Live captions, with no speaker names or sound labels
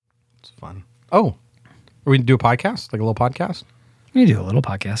Fun. Oh, are we going to do a podcast? Like a little podcast? We do a little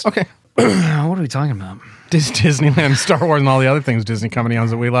podcast. Okay. What are we talking about? Disneyland and Star Wars and all the other things Disney company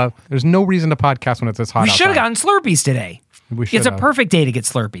owns that we love. There's no reason to podcast when it's this hot We should have outside. gotten Slurpees today. We should It's a have. perfect day to get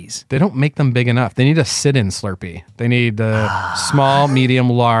Slurpees. They don't make them big enough. They need a sit-in Slurpee. They need the small, medium,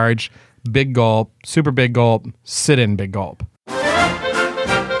 large, big gulp, super big gulp, sit-in big gulp.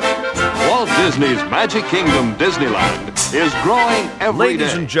 Walt Disney's Magic Kingdom Disneyland is growing every day.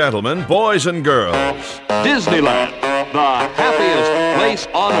 Ladies and gentlemen, boys and girls, Disneyland, the happiest place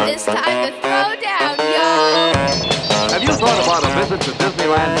on earth. It's time to throw down, y'all. Have you thought about a visit to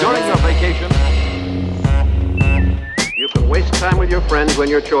Disneyland during your vacation? You can waste time with your friends when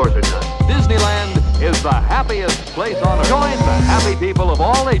your chores are done. Disneyland is the happiest place on earth. Join the happy people of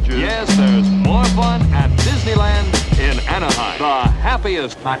all ages. Yes, there's more fun at Disneyland in Anaheim, the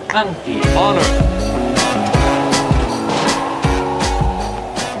happiest country on earth.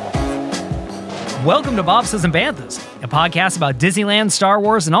 Welcome to Bobsleds and Banthas, a podcast about Disneyland, Star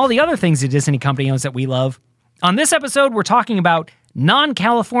Wars, and all the other things the Disney company owns that we love. On this episode, we're talking about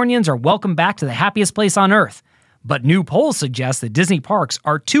non-Californians are welcome back to the happiest place on earth, but new polls suggest that Disney parks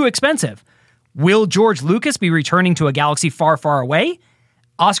are too expensive. Will George Lucas be returning to a galaxy far, far away?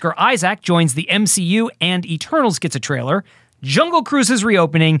 Oscar Isaac joins the MCU and Eternals gets a trailer. Jungle Cruise is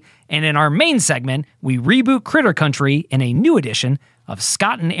reopening, and in our main segment, we reboot Critter Country in a new edition of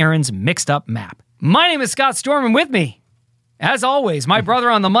Scott and Aaron's Mixed Up Map. My name is Scott Storm, and with me, as always, my brother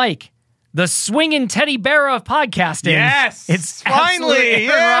on the mic, the swinging teddy bear of podcasting. Yes! It's finally!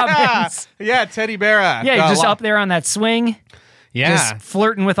 Aaron Robbins. Yeah, Teddy Bear. Yeah, you're just up there on that swing. Yeah. Just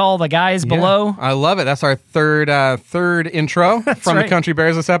flirting with all the guys below. I love it. That's our third intro from right. the Country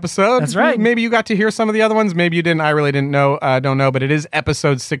Bears this episode. That's right. Maybe you got to hear some of the other ones. Maybe you didn't. I really didn't know. Don't know. But it is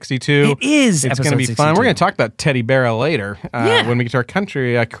episode 62. It is. It's going to be fun. We're going to talk about Teddy Bear later when we get to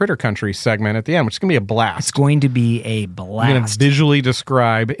our Critter Country segment at the end, which is going to be a blast. It's going to be a blast. I'm going to visually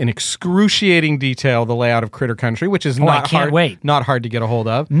describe in excruciating detail the layout of Critter Country, which is I can't wait. Not hard to get a hold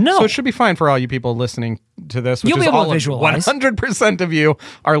of. No. So it should be fine for all you people listening to this. Which You'll is be able all to visualize. 100% of you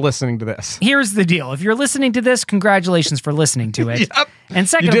are listening to this. Here's the deal. If you're listening to this, congratulations for listening to it. Yep. And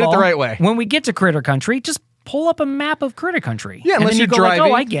second You did of it all, the right way. when we get to Critter Country, just pull up a map of Critter Country. Yeah, and unless then you're you go driving,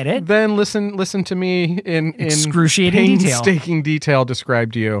 like, oh, I get it. Then listen to me in Excruciating detail. painstaking detail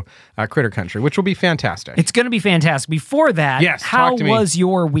describe to you Critter Country, which will be fantastic. It's going to be fantastic. Before that, Yes, how talk to me. was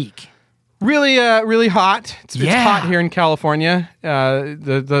your week? Really hot. It's Yeah. hot here in California.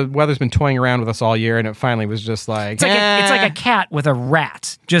 The weather's been toying around with us all year, and it finally was just like It's like a cat with a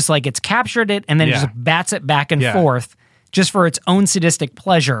rat. Just like it's captured it and then it Yeah. just bats it back and Yeah. forth just for its own sadistic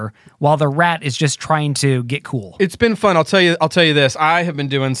pleasure while the rat is just trying to get cool. It's been fun. I'll tell you this. I have been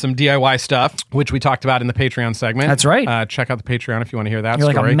doing some DIY stuff, which we talked about in the Patreon segment. That's right. Check out the Patreon if you want to hear that You're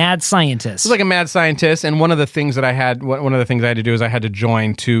story. like a mad scientist. I was like a mad scientist, and one of the things I had to do is I had to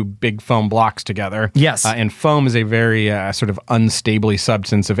join two big foam blocks together. Yes. And foam is a very sort of unstably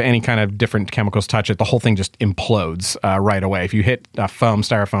substance. If any kind of different chemicals touch it, the whole thing just implodes right away. If you hit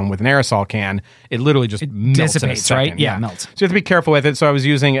styrofoam with an aerosol can, it literally just melts in a dissipates, second. right? Yeah, melts. So you have to be careful with it. So I was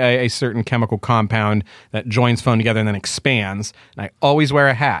using a certain chemical compound that joins foam together and then expands. And I always wear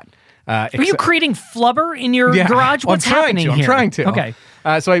a hat. Are you creating flubber in your garage? What's happening here? I'm trying to. Okay.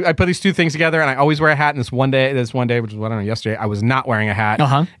 So I put these two things together, and I always wear a hat. And this one day, which was, I don't know, yesterday, I was not wearing a hat.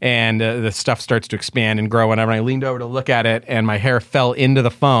 Uh-huh. And the stuff starts to expand and grow whenever. And I leaned over to look at it, and my hair fell into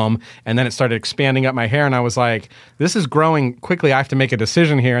the foam. And then it started expanding up my hair. And I was like, this is growing quickly. I have to make a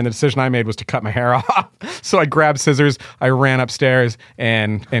decision here. And the decision I made was to cut my hair off. So I grabbed scissors. I ran upstairs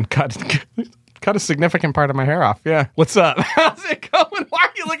and cut a significant part of my hair off. Yeah. What's up? How's it going? Why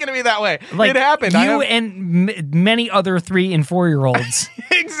are you looking at me that way? Like it happened. and many other 3 and 4-year-olds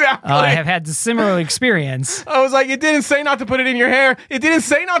Exactly. have had the similar experience. I was like, it didn't say not to put it in your hair. It didn't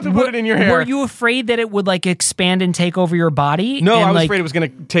say not to put it in your hair. Were you afraid that it would like expand and take over your body? No, and, I was like, afraid it was going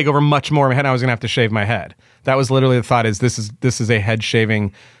to take over much more of my head. I was going to have to shave my head. That was literally the thought. This is a head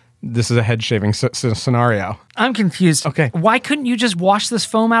shaving. This is a head shaving scenario. I'm confused. Okay. Why couldn't you just wash this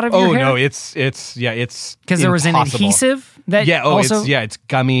foam out of your hair? Oh no, it's because there was an impossible. adhesive that it's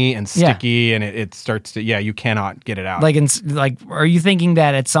gummy and sticky and it starts to you cannot get it out. Are you thinking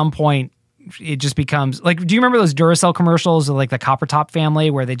that at some point it just becomes like, do you remember those Duracell commercials of like the Copper Top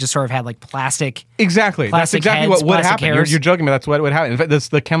family where they just sort of had like plastic? Exactly. That's Plastic exactly heads, what would plastic happen. hairs. You're joking, but that's what would happen. In fact,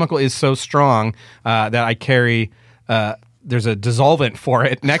 the chemical is so strong that I carry there's a dissolvent for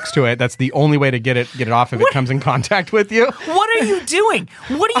it next to it. That's the only way to get it off if it comes in contact with you. What are you doing?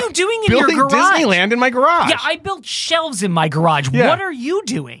 What are you doing in your Building garage? Disneyland in my garage. Yeah, I built shelves in my garage. Yeah. What are you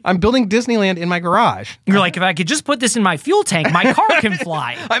doing? I'm building Disneyland in my garage. You're like, if I could just put this in my fuel tank, my car can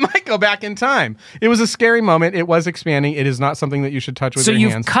fly. I might go back in time. It was a scary moment. It was expanding. It is not something that you should touch with So your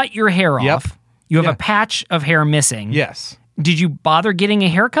you've hands. cut your hair Yep. off. You have Yeah. a patch of hair missing. Yes. Did you bother getting a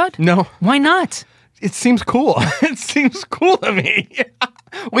haircut? No. Why not? It seems cool. It seems cool to me.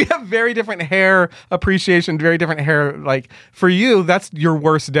 We have very different hair appreciation, very different hair. Like, for you, that's your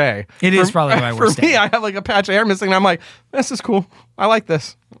worst day. It is probably my worst For me, day. I have like a patch of hair missing, and I'm like, this is cool. I like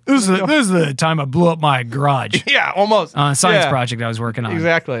this. This is the time I blew up my garage Yeah, almost. on a science Yeah, project I was working on.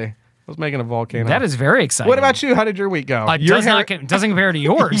 Exactly. I was making a volcano. That is very exciting. What about you? How did your week go? Doesn't compare to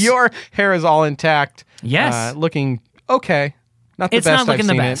yours. Your hair is all intact. Yes. Looking okay. Not the It's best not looking I've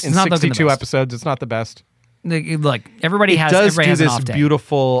the seen best. it. It's In not looking the 62 best. episodes, it's not the best. Look, everybody has Does do an this off day.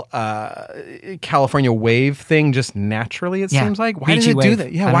 beautiful California wave thing just naturally, it Yeah. seems like. Why does Beachy it do wave. that? I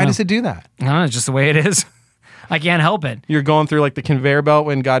Yeah, don't why know. does it do that? I don't know, it's just the way it is. I can't help it. You're going through like the conveyor belt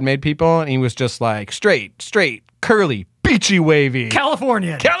when God made people, and he was just like straight, curly, beachy, wavy.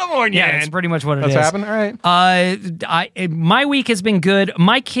 California. Yeah, it's pretty much what it is. That's happened? All right. My week has been good.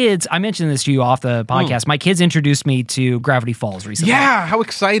 My kids, I mentioned this to you off the podcast. My kids introduced me to Gravity Falls recently. Yeah, how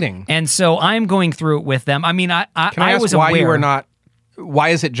exciting. And so I'm going through it with them. I mean, Can I ask was why aware. you are not, why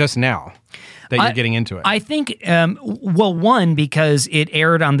is it just now that you're getting into it? I think, well, one, because it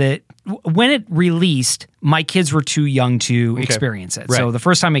aired on when it released, my kids were too young to experience it. Right. So the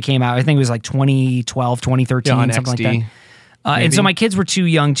first time it came out, I think it was like 2012, 2013, on something XD, like that. And so my kids were too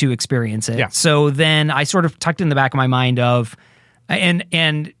young to experience it. Yeah. So then I sort of tucked in the back of my mind of,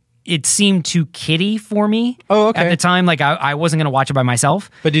 and it seemed too kiddie for me at the time. Like I wasn't going to watch it by myself.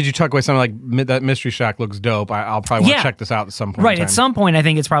 But did you tuck away something like that Mystery Shack looks dope? I'll probably want to check this out at some point. Right. in At time. some point, I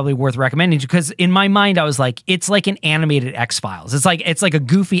think it's probably worth recommending because in my mind, I was like, it's like an animated X-Files. It's like a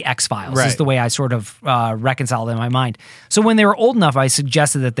goofy X-Files is Right. the way I sort of reconciled it in my mind. So when they were old enough, I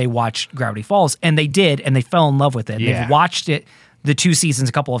suggested that they watch Gravity Falls, and they did, and they fell in love with it. Yeah. They've watched it, the 2 seasons,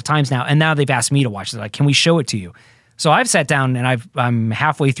 a couple of times now, and now they've asked me to watch it. They're like, can we show it to you? So I've sat down and I'm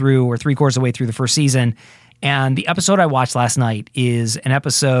halfway through or 3/4 of the way through the first season, and the episode I watched last night is an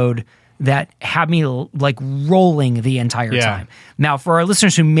episode that had me like rolling the entire time. Now, for our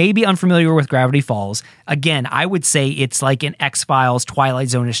listeners who may be unfamiliar with Gravity Falls, again, I would say it's like an X-Files, Twilight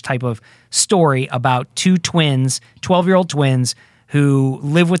Zone-ish type of story about two twins, 12-year-old twins, who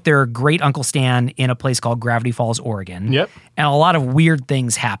live with their great Uncle Stan in a place called Gravity Falls, Oregon. Yep. And a lot of weird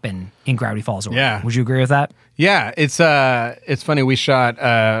things happen in Gravity Falls, Oregon. Yeah. Would you agree with that? Yeah, it's funny. We shot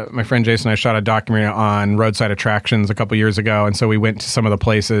my friend Jason and I shot a documentary on roadside attractions a couple years ago, and so we went to some of the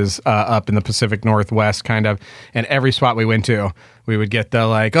places up in the Pacific Northwest, kind of, and every spot we went to, we would get the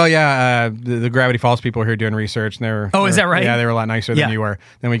like, oh yeah, the Gravity Falls people were here doing research, and they were, is that right? Yeah, they were a lot nicer Yeah. than you were.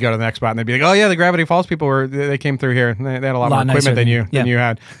 Then we go to the next spot, and they'd be like, oh yeah, the Gravity Falls people they came through here, and they had a lot more nicer equipment than you yeah. than you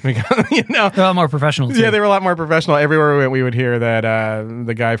had. We go, you know. They're a lot more professional, too. Yeah, they were a lot more professional. Everywhere we went, we would hear that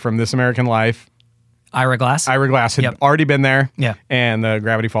the guy from This American Life, Ira Glass? Ira Glass, had Yep. already been there. Yeah. And the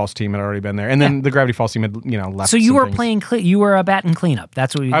Gravity Falls team had already been there. And then the Gravity Falls team had, left. So you some were things. playing, you were a bat and cleanup.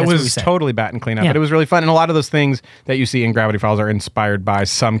 That's what we I that's what we was said. totally bat and cleanup, Yeah. but it was really fun. And a lot of those things that you see in Gravity Falls are inspired by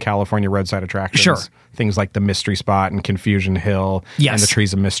some California roadside attractions. Sure. Things like the Mystery Spot and Confusion Hill Yes. and the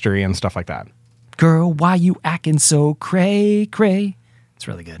Trees of Mystery and stuff like that. Girl, why you acting so cray? It's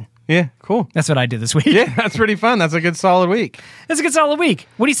really good. Yeah, cool. That's what I did this week. Yeah, that's pretty fun. That's a good solid week. That's a good solid week.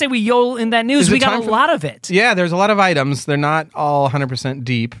 What do you say we yodel in that news? Is We it got time a for- lot of it. Yeah, there's a lot of items. They're not all 100%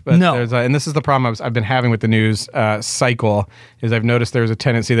 deep, but No. and this is the problem I've been having with the news cycle, is I've noticed there's a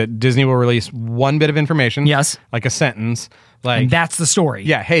tendency that Disney will release one bit of information, Yes. like a sentence, like, And that's the story.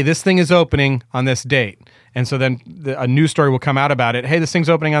 yeah, hey, this thing is opening on this date. And so then a news story will come out about it. Hey, this thing's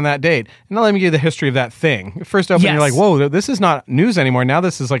opening on that date. And now let me give you the history of that thing. First opening, Yes. you're like, whoa, this is not news anymore. Now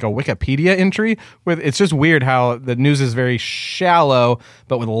this is like a Wikipedia entry. It's just weird how the news is very shallow,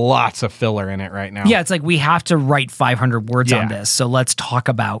 but with lots of filler in it right now. Yeah, it's like we have to write 500 words on Yeah. this. So let's talk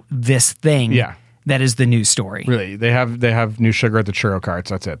about this thing Yeah. that is the news story. Really, they have new sugar at the churro carts.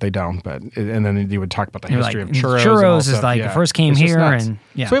 That's it. They don't. And then you would talk about the You're history like, of churros. churros and all is stuff. like, Yeah. it first came It's just here nuts. and-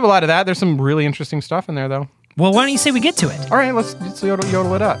 yeah. So we have a lot of that. There's some really interesting stuff in there, though. Well, why don't you say we get to it? All right, let's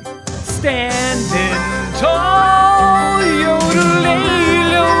yodel it up. Standing tall,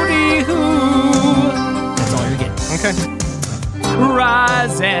 yodel-lay-lody-hoo. That's all you're getting. Okay.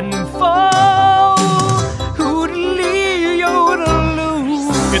 Rise and fall,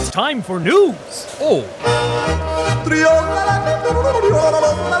 hoodly-yodeloo. It's time for news. Oh.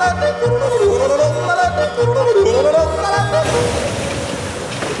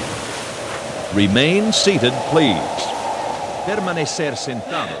 Remain seated, please. Permanecer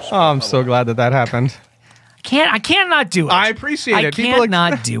sentados. Oh, I'm so glad that happened. I can't not do it. I appreciate it. I can't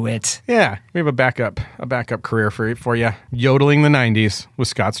not do it. Yeah, we have a backup career for you. Yodeling the 90s with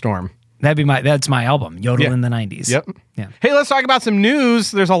Scott Storm. That's my album, Yodel in the 90s. Yep. Yeah. Hey, let's talk about some news.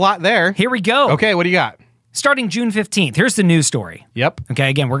 There's a lot there. Here we go. Okay, what do you got? Starting June 15th, here's the news story. Yep. Okay,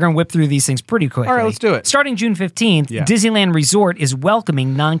 again, we're going to whip through these things pretty quickly. All right, let's do it. Starting June 15th, Yeah. Disneyland Resort is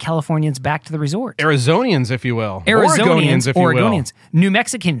welcoming non-Californians back to the resort. Arizonians, if you will. Arizonians, if you Oregonians, New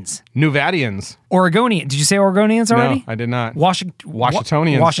Mexicans, Nevadians. Oregonians. Did you say Oregonians already? No, I did not.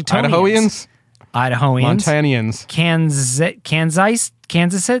 Washingtonians. Idahoians. Idahoians. Montanians. Kansasites?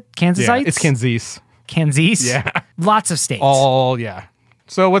 Yeah, it's Kansas. Kansas? Yeah. Lots of states. All, yeah.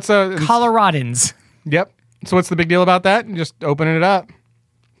 So what's Coloradans. Yep. So what's the big deal about that? Just opening it up.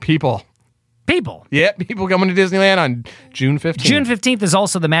 People. Yep, people coming to Disneyland on June 15th. June 15th is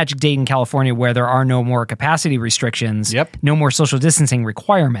also the magic date in California where there are no more capacity restrictions. Yep. No more social distancing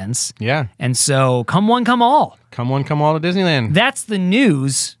requirements. Yeah. And so come one, come all. Come one, come all to Disneyland. That's the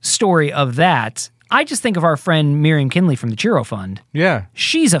news story of that. I just think of our friend Miriam Kinley from the Chiro Fund. Yeah.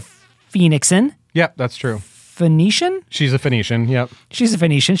 She's a Phoenixan. Yep, that's true. Phoenician? She's a Phoenician, yep. She's a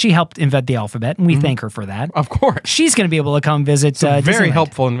Phoenician. She helped invent the alphabet, and we thank her for that. Of course. She's going to be able to come visit It's a very Disneyland.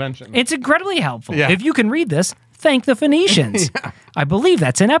 helpful invention. It's incredibly helpful. Yeah. If you can read this, thank the Phoenicians. Yeah. I believe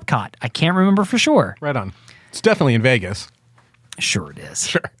that's in Epcot. I can't remember for sure. Right on. It's definitely in Vegas. Sure it is.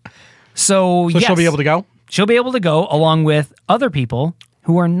 Sure. So So yes, she'll be able to go? She'll be able to go along with other people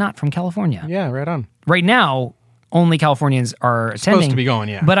who are not from California. Yeah, right on. Right now, only Californians are attending. to be going,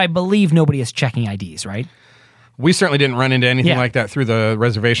 yeah. But I believe nobody is checking IDs, right? We certainly didn't run into anything Yeah. like that through the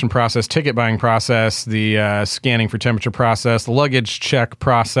reservation process, ticket buying process, the scanning for temperature process, the luggage check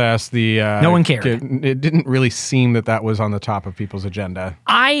process. No one cared. It didn't really seem that was on the top of people's agenda.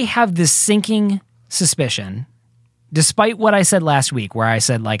 I have this sinking suspicion, despite what I said last week, where I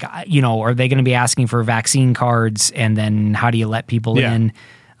said, like, are they going to be asking for vaccine cards? And then how do you let people Yeah. in?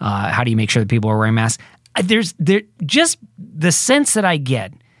 How do you make sure that people are wearing masks? There's just the sense that I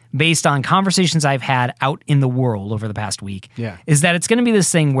get based on conversations I've had out in the world over the past week, Yeah. is that it's going to be this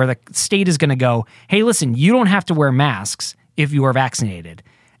thing where the state is going to go, hey, listen, you don't have to wear masks if you are vaccinated.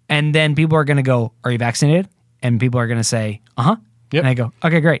 And then people are going to go, are you vaccinated? And people are going to say, uh-huh. Yep. And I go,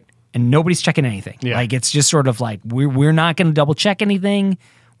 okay, great. And nobody's checking anything. Yeah. Like, it's just sort of like, we're not going to double check anything.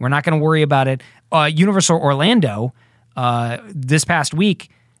 We're not going to worry about it. Universal Orlando this past week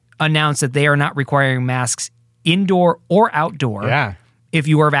announced that they are not requiring masks indoor or outdoor. Yeah. If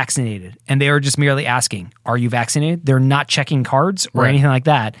you are vaccinated, and they are just merely asking, are you vaccinated? They're not checking cards or Right. anything like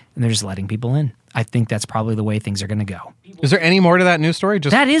that, and they're just letting people in. I think that's probably the way things are going to go. Is there any more to that news story?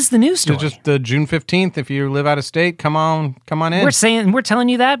 Just That is the news story. just the June 15th. If you live out of state, come on in. We're telling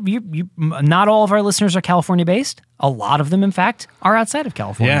you that not all of our listeners are California based. A lot of them, in fact, are outside of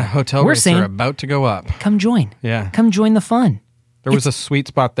California. Yeah, hotel We're rates saying, are about to go up. come join. Yeah. Come join the fun. There was a sweet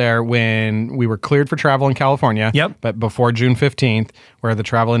spot there when we were cleared for travel in California. Yep. But before June 15th, where the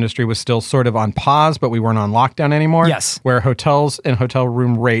travel industry was still sort of on pause, but we weren't on lockdown anymore. Yes. Where hotels and hotel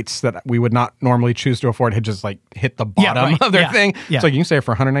room rates that we would not normally choose to afford had just like hit the Yeah, bottom right. of their Yeah. thing. Yeah. It's like, you can stay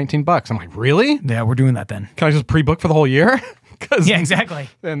for $119. I'm like, really? Yeah, we're doing that then. Can I just pre-book for the whole year? 'Cause- Yeah, exactly.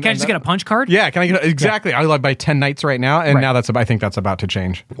 And- Can I and just get a punch card? Yeah, can I get exactly? I buy 10 nights right now, and Right. now I think that's about to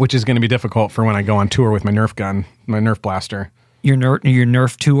change, which is going to be difficult for when I go on tour with my Nerf gun, my Nerf blaster. Your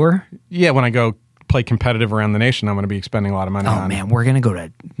Nerf tour? Yeah, when I go play competitive around the nation, I'm going to be spending a lot of money Oh, on. man, we're going to go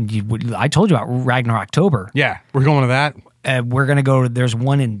to... I told you about Ragnar October. Yeah, we're going to that. We're going to go to... There's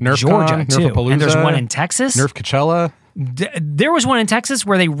one in NerfCon, Georgia, too. Nerfapalooza, And there's one in Texas. Nerf Coachella. There was one in Texas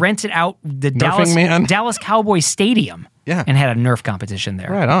where they rented out the Man. Dallas Cowboys Stadium. Yeah. And had a Nerf competition there.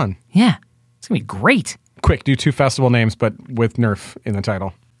 Right on. Yeah. It's going to be great. Quick, do 2 festival names, but with Nerf in the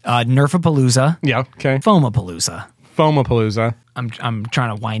title. Nerfapalooza. Yeah, okay. Foamapalooza. Foamapalooza. I'm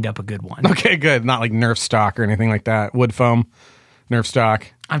trying to wind up a good one. Okay, good. Not like Nerf stock or anything like that. Wood foam, Nerf stock.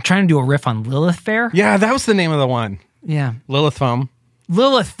 I'm trying to do a riff on Lilith Fair. Yeah, that was the name of the one. Yeah. Lilith foam.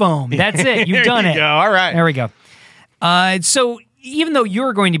 Lilith Foam. That's it. You've There done you it. go. All right. There we go. So even though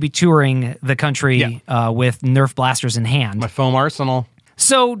you're going to be touring the country with Nerf blasters in hand, My foam arsenal.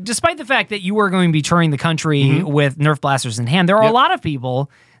 so despite the fact that you are going to be touring the country with Nerf blasters in hand, there are a Yep. lot of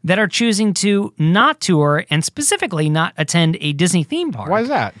people that are choosing to not tour and specifically not attend a Disney theme park. Why is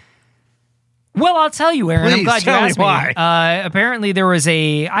that? Well, I'll tell you, Aaron. I'm Please, glad you tell me asked why. Apparently, there was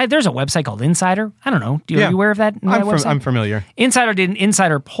there's a website called Insider. I don't know. Are you aware of that? I'm familiar. Insider did an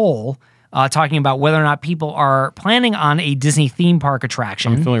insider poll talking about whether or not people are planning on a Disney theme park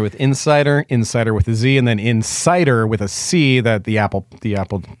attraction. I'm familiar with Insider with a Z, and then Insider with a C, that the Apple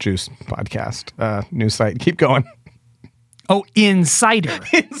Juice podcast news site. Keep going. Oh, Insider.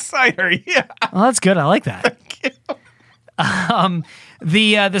 Insider, yeah. Well, that's good. I like that.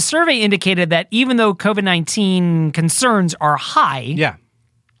 The survey indicated that even though COVID-19 concerns are high, Yeah.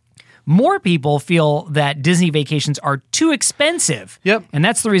 more people feel that Disney vacations are too expensive. Yep. And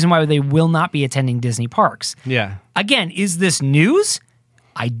that's the reason why they will not be attending Disney parks. Yeah. Again, is this news?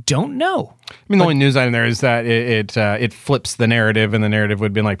 I don't know. I mean, the only news item there is that it flips the narrative, and the narrative would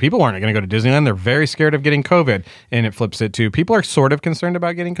have been like, people aren't going to go to Disneyland. They're very scared of getting COVID. And it flips it to people are sort of concerned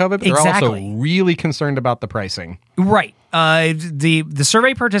about getting COVID, but they're also really concerned about the pricing. Right. The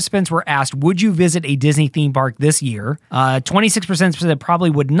survey participants were asked, would you visit a Disney theme park this year? 26% said probably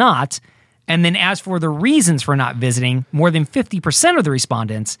would not. And then as for the reasons for not visiting, more than 50% of the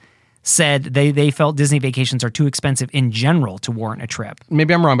respondents said they felt Disney vacations are too expensive in general to warrant a trip.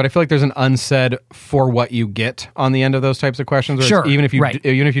 Maybe I'm wrong, but I feel like there's an unsaid for what you get on the end of those types of questions. Sure. Even if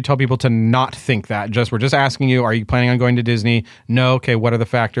you tell people to not think that, we're just asking you, are you planning on going to Disney? No. Okay. What are the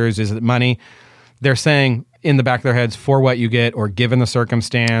factors? Is it money? They're saying in the back of their heads, for what you get, or given the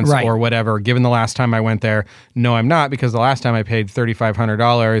circumstance, or whatever, given the last time I went there. No, I'm not, because the last time I paid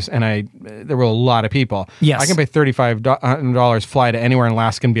 $3,500 and there were a lot of people. Yes. I can pay $3,500, fly to anywhere in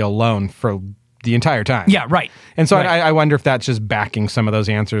Alaska and be alone for the entire time. Yeah, right. And so I wonder if that's just backing some of those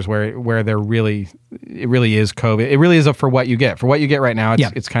answers where it really is COVID. It really is a for what you get. For what you get right now,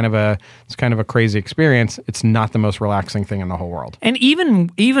 it's kind of a crazy experience. It's not the most relaxing thing in the whole world. And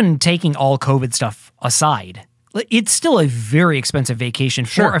even taking all COVID stuff aside, it's still a very expensive vacation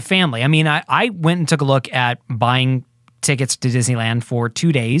for a family. I mean, I went and took a look at buying tickets to Disneyland for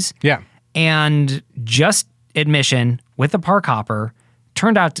 2 days. Yeah. And just admission with a park hopper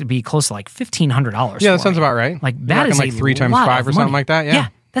turned out to be close to like $1,500. Yeah, that sounds about right. Like that is like 3 times 5 or something like that. Yeah,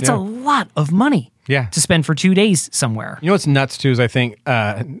 that's a lot of money. Yeah. To spend for 2 days somewhere. You know what's nuts too is I think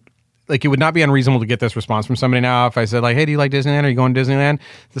like it would not be unreasonable to get this response from somebody now if I said like, hey, do you like Disneyland? Are you going to Disneyland?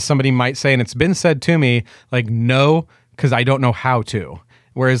 Somebody might say, and it's been said to me, like, no, because I don't know how to.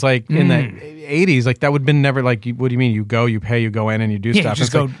 Whereas like in the 80s, like that would have been never like, what do you mean? You go, you pay, you go in and you do stuff. You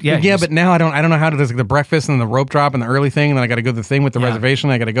just go, like, but now I don't know how to do like the breakfast and the rope drop and the early thing. And then I got to go to the thing with the reservation.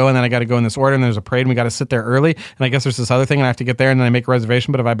 And I got to go, and then I got to go in this order, and there's a parade and we got to sit there early. And I guess there's this other thing and I have to get there, and then I make a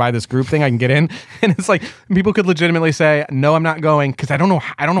reservation. But if I buy this group thing, I can get in. And it's like, people could legitimately say, no, I'm not going because I don't know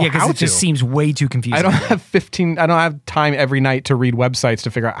how because to. It just seems way too confusing. I don't have time every night to read websites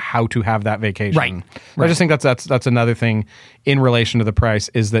to figure out how to have that vacation. Right. I just think that's another thing in relation to the price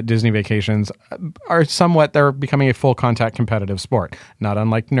is that Disney vacations are they're becoming a full contact competitive sport, not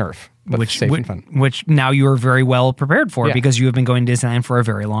unlike Nerf, but safe and fun. Which now you are very well prepared for because you have been going to Disneyland for a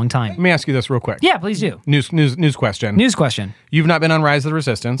very long time. Let me ask you this real quick. Yeah, please do. News question. News question. You've not been on Rise of the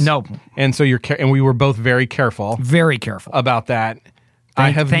Resistance. No. And so and we were both very careful. Very careful. About that.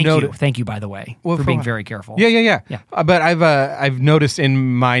 Thank you, by the way, for being very careful. Yeah. But I've noticed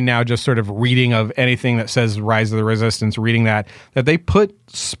in my now just sort of reading of anything that says Rise of the Resistance, reading that they put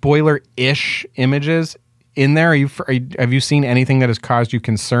spoiler-ish images in there. Have you seen anything that has caused you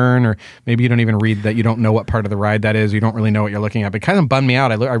concern, or maybe you don't even read that, you don't know what part of the ride that is, you don't really know what you're looking at? But it kind of bummed me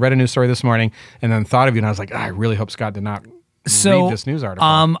out. I read a news story this morning and then thought of you, and I was like, I really hope Scott did not read this news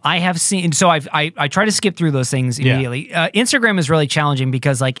article. I have seen. So I try to skip through those things immediately. Instagram is really challenging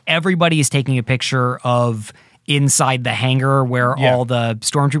because like everybody is taking a picture of inside the hangar where all the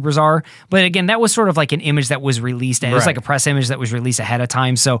stormtroopers are. But again, that was sort of like an image that was released. It was like a press image that was released ahead of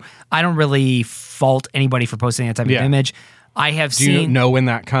time. So I don't really fault anybody for posting that type of image. I have seen. Do you know when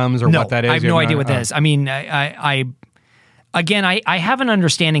that comes or what that is? I have no idea what that is. I mean, I have an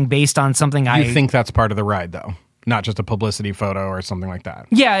understanding based on something You think that's part of the ride though? Not just a publicity photo or something like that.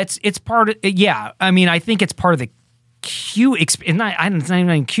 Yeah, it's part of. Yeah, I mean, I think it's part of the queue experience. It's not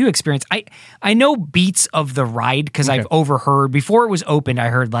even queue experience. I know beats of the ride because I've overheard before it was opened. I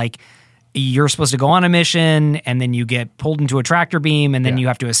heard like you're supposed to go on a mission and then you get pulled into a tractor beam and then you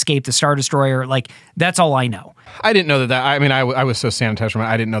have to escape the Star Destroyer. Like that's all I know. I didn't know that. I mean, I was so sanitized from it.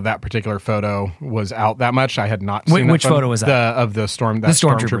 I didn't know that particular photo was out that much. I had not seen which photo was that? Of the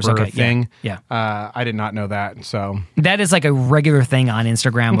stormtrooper thing. Yeah. I did not know that. So that is like a regular thing on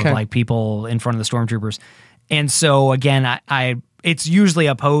Instagram of like people in front of the stormtroopers. And so again, it's usually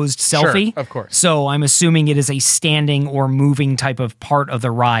a posed selfie. Sure, of course. So I'm assuming it is a standing or moving type of part of the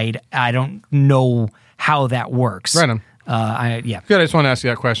ride. I don't know how that works. Right on. Good. I just want to ask you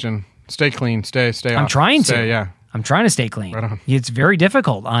that question. Stay clean. Stay I'm trying to. Yeah. I'm trying to stay clean. Right on. It's very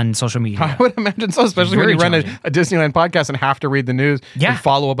difficult on social media. I would imagine so, especially when Very you run challenging. a Disneyland podcast and have to read the news Yeah. and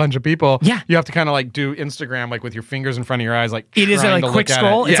follow a bunch of people. Yeah. You have to kind of like do Instagram like with your fingers in front of your eyes, like It is a, trying like, to quick look at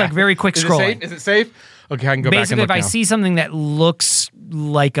scroll. it. It's, like, very quick scrolling. Is it safe? Okay, I can go back and Basically, look if I now. see something that looks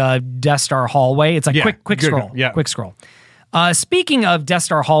like a Death Star hallway, it's like Yeah, quick good, scroll. yeah. Quick scroll. Speaking of Death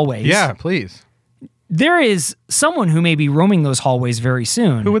Star hallways, Yeah, please. there is someone who may be roaming those hallways very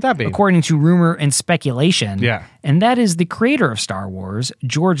soon. Who would that be? According to rumor and speculation. Yeah. And that is the creator of Star Wars,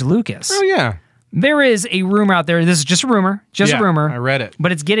 George Lucas. Oh yeah. There is a rumor out there. This is just a rumor. Just Yeah, a rumor. I read it.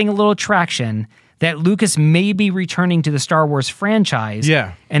 But it's getting a little traction that Lucas may be returning to the Star Wars franchise.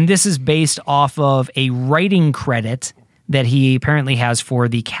 Yeah. And this is based off of a writing credit that he apparently has for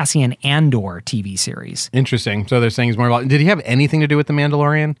the Cassian Andor TV series. Interesting. So they're saying he's more about. Did he have anything to do with the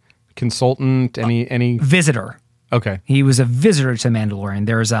Mandalorian? Consultant? Any? Visitor. Okay. He was a visitor to Mandalorian.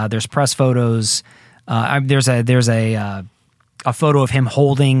 There's press photos. There's a photo of him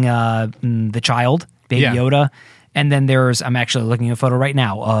holding the child, Baby Yeah. Yoda, and then I'm actually looking at a photo right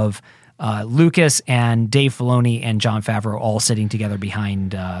now of Lucas and Dave Filoni and Jon Favreau all sitting together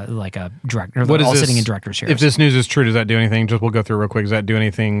behind like a director. What is all this, sitting in director's chairs. If this news is true, does that do anything? Just we'll go through real quick. Does that do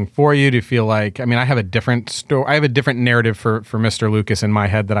anything for you? Do you feel like? I mean, I have a different story. I have a different narrative for Mr. Lucas in my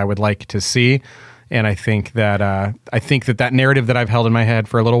head that I would like to see, and I think that that narrative that I've held in my head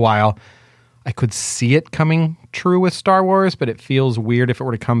for a little while, I could see it coming true with Star Wars, but it feels weird if it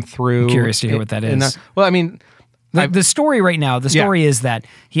were to come through. I'm curious to hear what that is. Well, I mean. The story right now, is that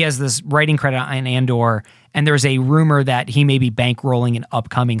he has this writing credit on Andor, and there's a rumor that he may be bankrolling an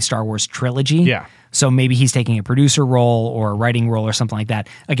upcoming Star Wars trilogy. Yeah. So maybe he's taking a producer role or a writing role or something like that.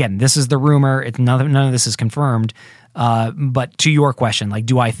 Again, this is the rumor. None of this is confirmed. But to your question, like,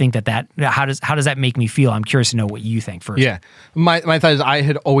 do I think that how does that make me feel? I'm curious to know what you think first. Yeah. My thought is I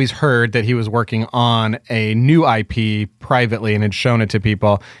had always heard that he was working on a new IP privately and had shown it to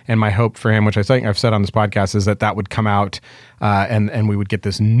people. And my hope for him, which I think I've said on this podcast, is that would come out and we would get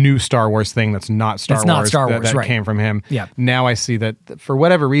this new Star Wars thing that's not Star Wars. Not Star Wars, that right. came from him. Yeah. Now I see that for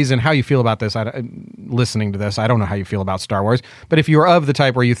whatever reason, how you feel about this, listening to this, I don't know how you feel about Star Wars. But if you were of the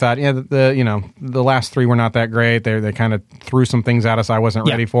type where you thought, yeah, the last three were not that great, they kind of threw some things at us I wasn't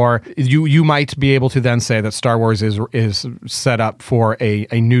ready for. You might be able to then say that Star Wars is set up for a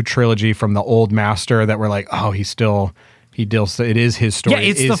new trilogy from the old master that we're like, oh, it is his story. Yeah,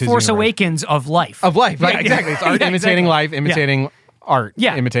 it's the Force Awakens of life. Of life, right? Yeah, Exactly. It's art yeah, imitating exactly. life, imitating art,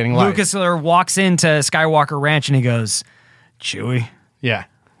 imitating life. Lucas walks into Skywalker Ranch and he goes, Chewie, Yeah.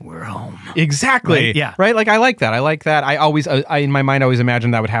 we're home. Exactly. Right? Yeah. Right? Like, I like that. I always, in my mind, always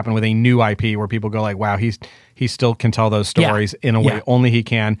imagined that would happen with a new IP where people go like, wow, he still can tell those stories in a way only he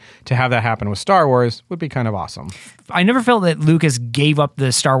can. To have that happen with Star Wars would be kind of awesome. I never felt that Lucas gave up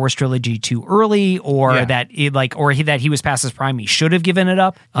the Star Wars trilogy too early, or that he was past his prime. He should have given it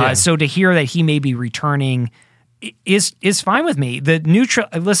up. So to hear that he may be returning is fine with me. The new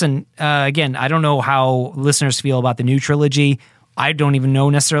listen, again, I don't know how listeners feel about the new trilogy. I don't even know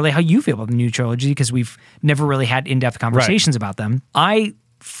necessarily how you feel about the new trilogy because we've never really had in-depth conversations about them. I,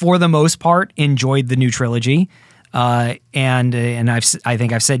 for the most part, enjoyed the new trilogy. And I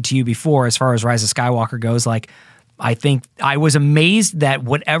think I've said to you before, as far as Rise of Skywalker goes, like, I think I was amazed that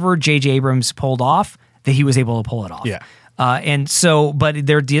whatever J.J. Abrams pulled off, that he was able to pull it off. Yeah. And so, but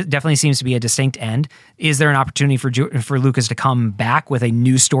there definitely seems to be a distinct end. Is there an opportunity for Lucas to come back with a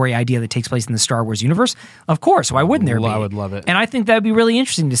new story idea that takes place in the Star Wars universe? Of course. Why wouldn't there be? I would love it. And I think that would be really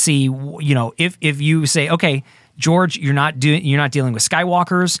interesting to see, if you say, okay, George, you're not dealing with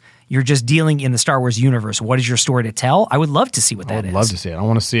Skywalkers, you're just dealing in the Star Wars universe. What is your story to tell? I would love to see what that is. I would love to see it. I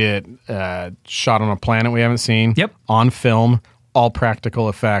want to see it shot on a planet we haven't seen. Yep. On film, all practical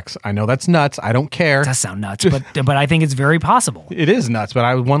effects. I know that's nuts. I don't care. It does sound nuts, but I think it's very possible. It is nuts,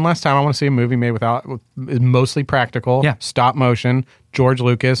 but one last time I want to see a movie made with mostly practical, stop motion, George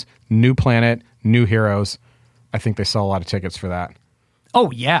Lucas, new planet, new heroes. I think they sell a lot of tickets for that. Oh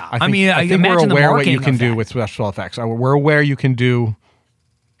yeah, I think we're aware what you can do with special effects. We're aware you can do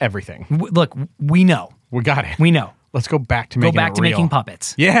everything. Look, we know. We got it. We know. Let's go back to making making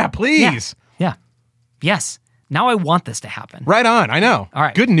puppets. Yeah, please. Yeah. Yes. Now I want this to happen. Right on. I know. All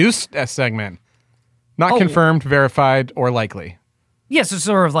right. Good news segment. Not confirmed, verified, or likely. Yes, it's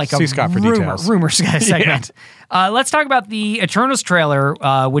sort of like See Scott for details. rumor segment. Let's talk about the Eternals trailer,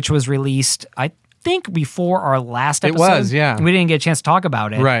 which was released, I think, before our last episode. It was, yeah. We didn't get a chance to talk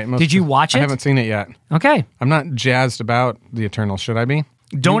about it. Right. Did you watch it? I haven't seen it yet. Okay. I'm not jazzed about the Eternals. Should I be?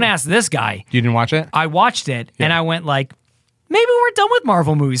 Don't ask this guy. You didn't watch it? I watched it, and I went like, maybe we're done with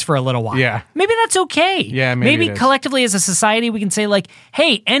Marvel movies for a little while. Yeah. Maybe that's okay. Yeah, maybe it is. Collectively as a society, we can say like,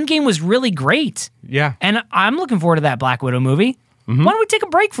 hey, Endgame was really great. Yeah. And I'm looking forward to that Black Widow movie. Why don't we take a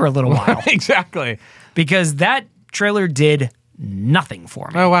break for a little while? Exactly. Because that trailer did nothing for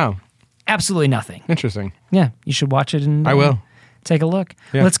me. Oh, wow. Absolutely nothing. Interesting. Yeah, you should watch it and I will. take a look.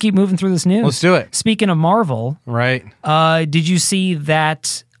 Yeah. Let's keep moving through this news. Let's do it. Speaking of Marvel, Right. did you see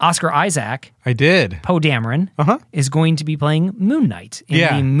that Oscar Isaac, I did. Poe Dameron, is going to be playing Moon Knight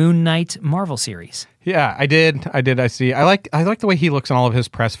in the Moon Knight Marvel series? Yeah, I did. I see. I like the way he looks in all of his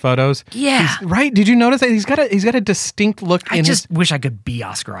press photos. Yeah. Right? Did you notice that he's got a distinct look I just wish I could be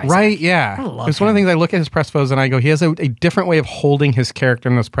Oscar Isaac. Right, yeah. I love It's one of the him. things I look at his press photos and I go, he has a different way of holding his character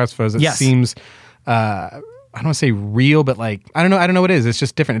in those press photos. It Yes. seems I don't want to say real, but like I don't know what it is. It's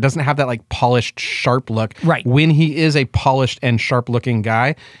just different. It doesn't have that like polished, sharp look. Right. When he is a polished and sharp looking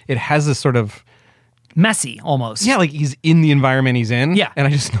guy, it has this sort of Messy, almost. like he's in the environment he's in. Yeah. And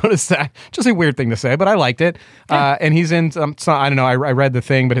I just noticed that. Just a weird thing to say, but I liked it. And he's in some I don't know, I read the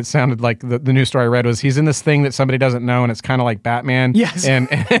thing, but it sounded like the news story I read was he's in this thing that somebody doesn't know, and it's kind of like Batman. Yes.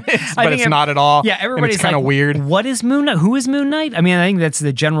 But it's not at all. Yeah, everybody's kind of like, weird. What is Moon Knight? Who is Moon Knight? I mean, I think that's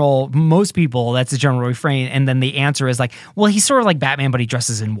the general refrain. And then the answer is like, well, he's sort of like Batman, but he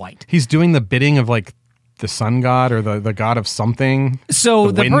dresses in white. He's doing the bidding of like the sun god or the god of something.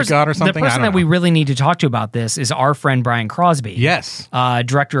 So the wind god or something. The person that we really need to talk to about this is our friend Brian Crosby. Yes.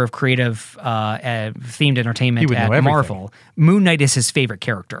 Director of creative themed entertainment would know at everything. Marvel. Moon Knight is his favorite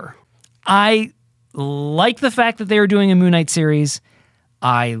character. I like the fact that they are doing a Moon Knight series.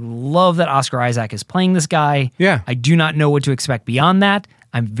 I love that Oscar Isaac is playing this guy. Yeah. I do not know what to expect beyond that.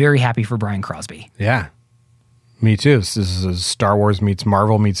 I'm very happy for Brian Crosby. Yeah. Me too. This is Star Wars meets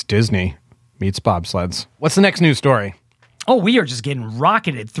Marvel meets Disney meets bobsleds. What's the next news story? Oh, we are just getting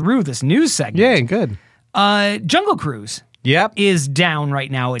rocketed through this news segment. Yay, good. Jungle Cruise Yep. is down right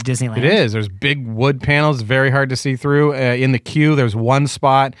now at Disneyland. It is. There's big wood panels, very hard to see through. In the queue, there's one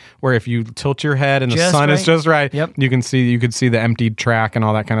spot where if you tilt your head and the Just sun is right. just right, Yep. you could see the emptied track and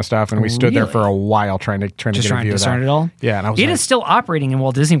all that kind of stuff. And we stood there Really? for a while trying to Just get a trying view to of discern that. it all? Yeah, and I was It like, is still operating in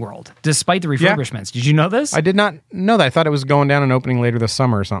Walt Disney World, despite the refurbishments. Did you know this? I did not know that. I thought it was going down and opening later this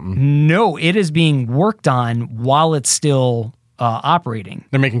summer or something. No, it is being worked on while it's still operating.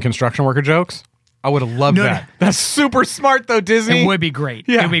 They're making construction worker jokes? I would have loved No, that. no. That's super smart, though, Disney. It would be great.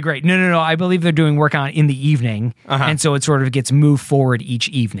 Yeah. It would be great. No. I believe they're doing work on it in the evening, and so it sort of gets moved forward each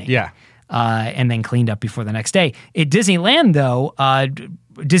evening. Yeah. And then cleaned up before the next day. At Disneyland, though,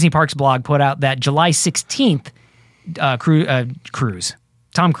 Disney Parks blog put out that July 16th cruise.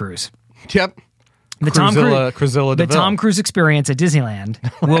 Tom Cruise. Yep. The Cruzilla the DeVille. Tom Cruise experience at Disneyland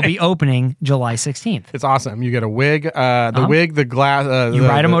will be opening July 16th. It's awesome. You get a wig, wig, the glass. You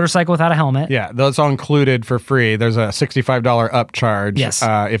ride a motorcycle without a helmet. Yeah, that's all included for free. There's a $65 upcharge Yes.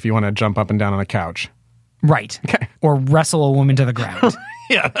 if you want to jump up and down on a couch. Right. Okay. Or wrestle a woman to the ground.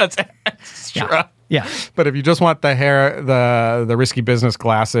 Yeah, that's extra. Yeah. But if you just want the hair, the risky business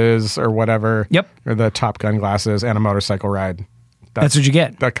glasses or whatever, Yep. or the Top Gun glasses and a motorcycle ride, That's what you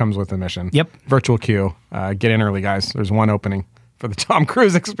get. That comes with the mission. Yep. Virtual queue. Get in early, guys. There's one opening for the Tom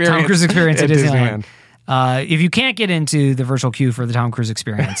Cruise experience. Tom Cruise experience at Disneyland. If you can't get into the virtual queue for the Tom Cruise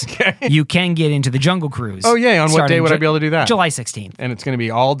experience, you can get into the Jungle Cruise. Oh, yeah. On what day starting would I be able to do that? July 16th. And it's going to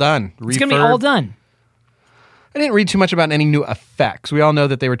be all done. It's going to be all done. I didn't read too much about any new effects. We all know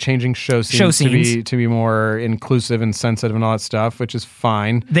that they were changing show scenes to be more inclusive and sensitive and all that stuff, which is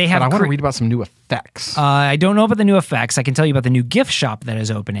fine. They have but I want to read about some new effects. I don't know about the new effects. I can tell you about the new gift shop that is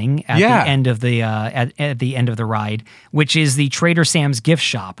opening at the end of the at the end of the ride, which is the Trader Sam's gift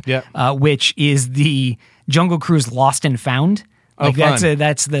shop. Which is the Jungle Cruise Lost and Found. Like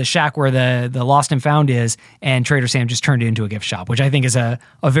that's the shack where the Lost and Found is, and Trader Sam just turned it into a gift shop, which I think is a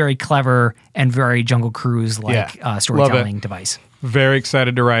very clever and very Jungle Cruise like storytelling device. Very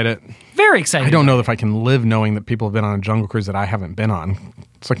excited to ride it. Very excited. I don't know if I can live knowing that people have been on a Jungle Cruise that I haven't been on.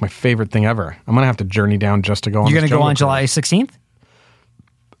 It's like my favorite thing ever. I'm gonna have to journey down just to go on. You're gonna go on July 16th.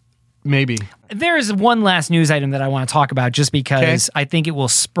 Maybe. There is one last news item that I want to talk about, just because I think it will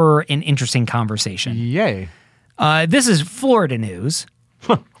spur an interesting conversation. Yay. This is Florida news.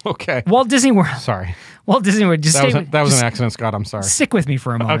 Okay. Walt Disney World. Sorry. Walt Disney World. That was an accident, Scott. I'm sorry. Stick with me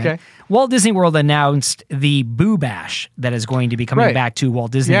for a moment. Okay. Walt Disney World announced the Boo Bash that is going to be coming back to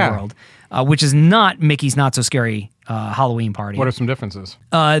Walt Disney World, which is not Mickey's Not So Scary Halloween Party. What are some differences?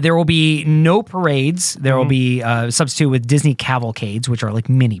 There will be no parades. There will be substitute with Disney cavalcades, which are like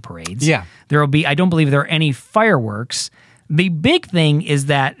mini parades. Yeah. There will be. I don't believe there are any fireworks. The big thing is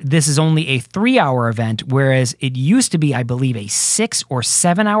that this is only a 3-hour event, whereas it used to be, I believe, a 6 or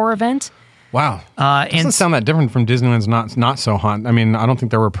 7 hour event. Wow. And Doesn't sound that different from Disneyland's not so haunt. I mean, I don't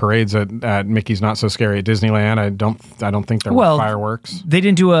think there were parades at Mickey's Not So Scary at Disneyland. I don't think there were fireworks. They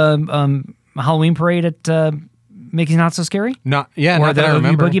didn't do a Halloween parade at Mickey's Not So Scary? Or not that I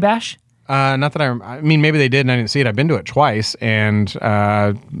remember. Boogie Bash? Not that I mean, maybe they did and I didn't see it. I've been to it twice, and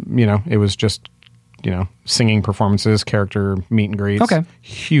it was just singing performances, character meet and greets. Okay.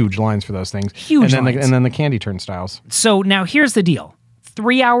 Huge lines for those things. Huge and then lines. And then the candy turnstiles. So now here's the deal.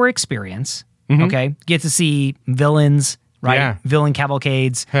 3-hour experience, okay? Get to see villains, right? Yeah. Villain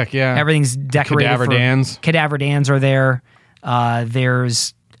cavalcades. Heck yeah. Everything's decorated. Cadaver Dans. Cadaver Dans are there.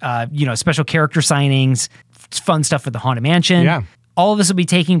 There's, special character signings, fun stuff for the Haunted Mansion. Yeah. All of this will be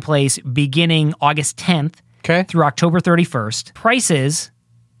taking place beginning August 10th through October 31st. Prices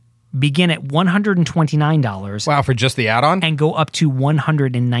begin at $129. Wow, for just the add-on? And go up to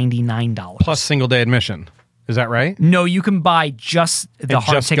 $199. Plus single-day admission. Is that right? No, you can buy just the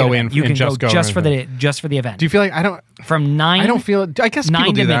hard just ticket go event. in- You and can just go go just in. for the event. Do you feel like from 9? I don't feel it. I guess 9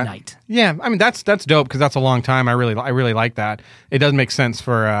 people to do that. midnight. Yeah, I mean that's dope because that's a long time. I really like that. It does make sense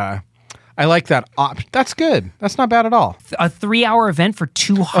for. I like that. That's good. That's not bad at all. A 3-hour event for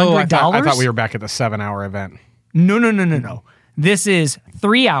 $200. Oh, I thought we were back at the 7-hour event. No. This is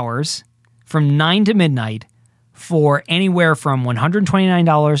 3 hours from 9 to midnight for anywhere from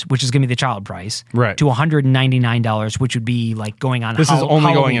 $129, which is going to be the child price, right, to $199, which would be like going on. This is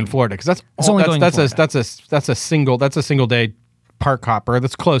only going in Florida because that's a single day park hopper.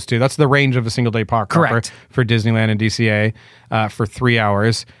 That's close to. That's the range of a single day park hopper for Disneyland and DCA for 3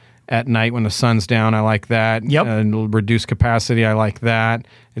 hours at night when the sun's down. I like that. Yep. And reduced capacity. I like that.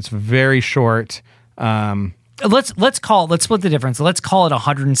 It's very short. Let's split the difference. Let's call it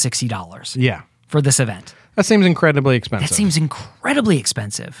 $160. Yeah. For this event. That seems incredibly expensive.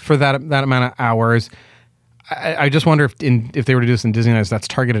 For that amount of hours. I just wonder if they were to do this in Disneyland, that's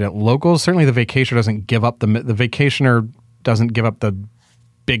targeted at locals. Certainly the vacationer doesn't give up the vacationer doesn't give up the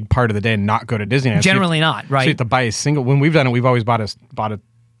big part of the day and not go to Disneyland. Generally not, right? So you have to buy a single. When we've done it, we've always bought a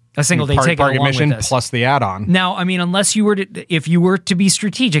single day ticket park along admission with this. plus the add-on. Now, I mean, if you were to be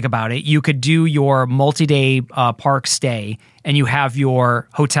strategic about it, you could do your multi-day park stay, and you have your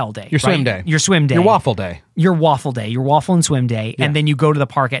hotel day, your swim day, your waffle day, your waffle and swim day, and then you go to the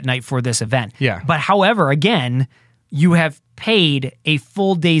park at night for this event. Yeah. But however, again, you have paid a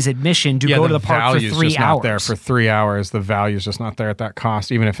full day's admission to go to the park for 3 hours. Not there for 3 hours. The value's just not there at that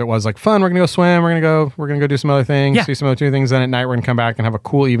cost. Even if it was like fun, we're gonna go swim, we're gonna go do some other things, see some other things. Then at night we're gonna come back and have a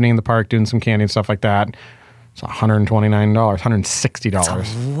cool evening in the park doing some candy and stuff like that. It's $129, $160.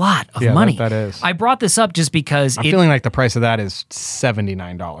 That's a lot of money. That is. I brought this up just because I'm feeling like the price of that is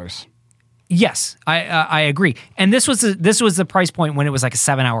 $79. Yes, I agree. And this was the price point when it was like a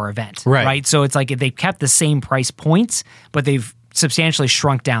 7-hour event, right? So it's like they kept the same price points, but they've substantially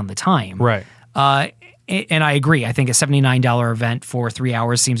shrunk down the time, right? And I agree. I think a $79 event for 3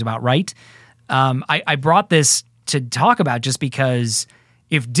 hours seems about right. I brought this to talk about just because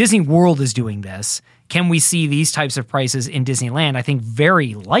if Disney World is doing this, can we see these types of prices in Disneyland? I think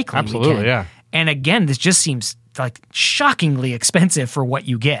very likely. Absolutely, we can. yeah. And again, this just seems like shockingly expensive for what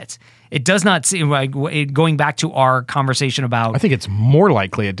you get. It does not seem like, going back to our conversation about... I think it's more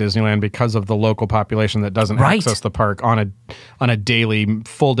likely at Disneyland because of the local population that doesn't access the park on a daily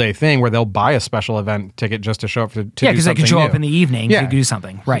full day thing where they'll buy a special event ticket just to show up to do something. Yeah, because they can show up in the evening to Yeah. do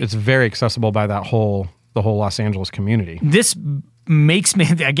something. Right. It's very accessible by the whole Los Angeles community. This makes me...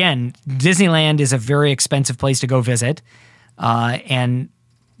 Again, Disneyland is a very expensive place to go visit. And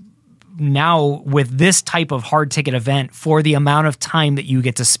now with this type of hard ticket event for the amount of time that you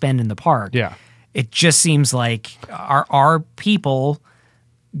get to spend in the park, it just seems like are people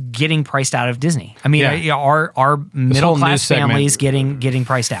getting priced out of Disney? I mean, are middle class families getting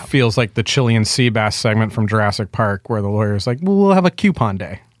priced out? Feels like the Chilean sea bass segment from Jurassic Park where the lawyer's like, well, we'll have a coupon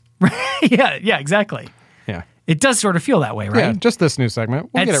day. yeah, exactly. Yeah. It does sort of feel that way, right? Yeah, just this new segment.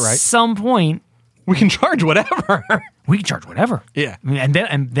 We'll get it right. At some point, we can charge whatever. We can charge whatever. Yeah. I mean,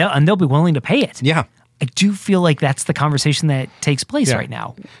 and they'll be willing to pay it. Yeah. I do feel like that's the conversation that takes place right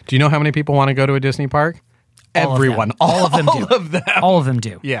now. Do you know how many people want to go to a Disney park? Everyone. All of them do. All of them. All of them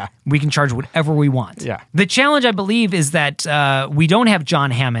do. Yeah. We can charge whatever we want. Yeah. The challenge, I believe, is that we don't have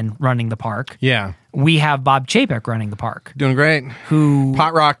John Hammond running the park. Yeah. We have Bob Chapek running the park. Doing great. Who...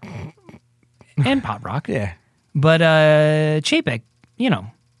 Pot Rock. And Pot Rock. Yeah. But Chapek,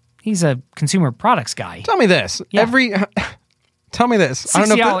 he's a consumer products guy. Tell me this. Yeah. Tell me this.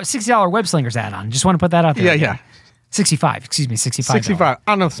 $60 web slingers add-on. Just want to put that out there. Yeah. 65. Excuse me, 65. 65.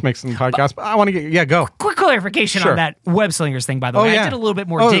 I don't know if this makes the podcast, but I want to get... Yeah, go. Quick clarification on that web slingers thing, by the way. I did a little bit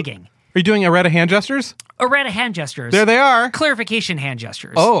more digging. Are you doing errata hand gestures? Errata hand gestures. There they are. Clarification hand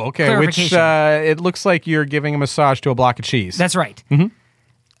gestures. Oh, okay. Which Clarification. it looks like you're giving a massage to a block of cheese. That's right. Mm-hmm.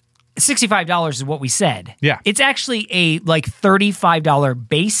 $65 is what we said. Yeah. It's actually a like $35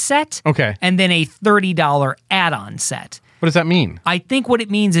 base set. Okay. And then a $30 add-on set. What does that mean? I think what it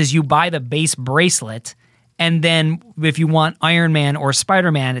means is you buy the base bracelet, and then if you want Iron Man or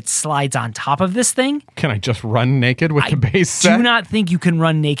Spider-Man, it slides on top of this thing. Can I just run naked with the base set? I do not think you can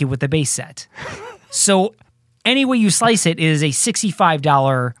run naked with the base set. So any way you slice it is a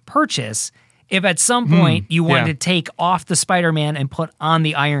 $65 purchase. If at some point you wanted to take off the Spider-Man and put on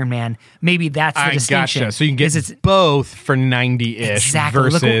the Iron Man, maybe that's the distinction. Gotcha. So you can get both for 90-ish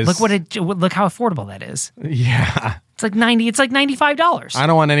exactly. versus... Look how affordable that is. Yeah. It's like $95. I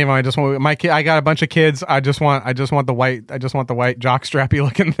don't want any of them. I just want my kid. I got a bunch of kids. I just want the white jockstrappy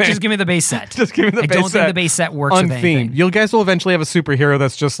looking thing. Just give me the base set. Just give me the base set. I don't think the base set works with anything. You guys will eventually have a superhero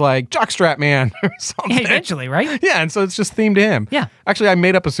that's just like Jockstrap Man or something. Yeah, eventually, right? Yeah, and so it's just themed to him. Yeah. Actually, I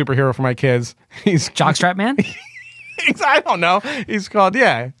made up a superhero for my kids. He's Jockstrap Man? I don't know. He's called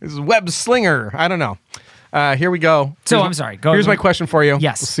he's Web Slinger. I don't know. Here we go. I'm sorry. Here's my question for you.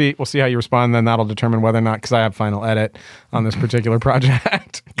 Yes. We'll see how you respond, and then that'll determine whether or not, because I have final edit on this particular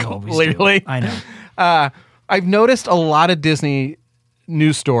project. Clearly. I know. I've noticed a lot of Disney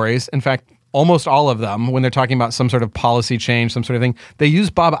news stories. In fact, almost all of them, when they're talking about some sort of policy change, some sort of thing, they use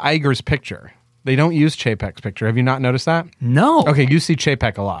Bob Iger's picture. They don't use Chapek's picture. Have you not noticed that? No. Okay, you see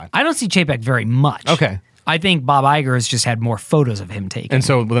Chapek a lot. I don't see Chapek very much. Okay. I think Bob Iger has just had more photos of him taken. And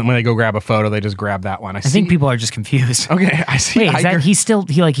so when they go grab a photo, they just grab that one. I think people are just confused. Okay, I see. Wait, Iger.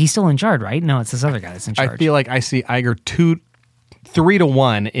 he's still in charge, right? No, it's this other guy that's in charge. I feel like I see Iger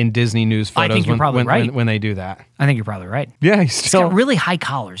 3-1 in Disney news photos. I think you're probably right. When they do that. I think you're probably right. Yeah, He's got really high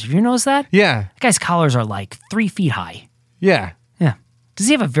collars. Have you noticed that? Yeah. That guy's collars are like 3 feet high. Yeah. Yeah. Does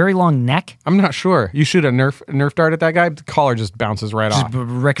he have a very long neck? I'm not sure. You shoot a Nerf dart at that guy, the collar just bounces right off.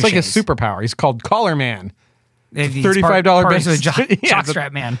 Ricochets. It's like a superpower. He's called Collar Man. $35 base.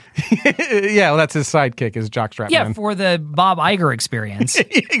 Jockstrap Man. Yeah, well, that's his sidekick, is Jockstrap Man. Yeah, for the Bob Iger experience.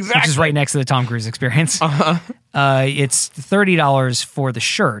 Exactly. Which is right next to the Tom Cruise experience. It's $30 for the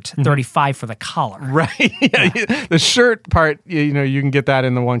shirt, $35 for the collar. Right. Yeah. The shirt part, you can get that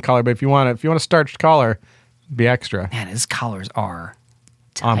in the one collar, but if you want a starched collar, be extra. Man, his collars are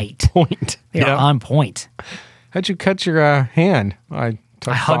tight. On point. They are on point. How'd you cut your hand? I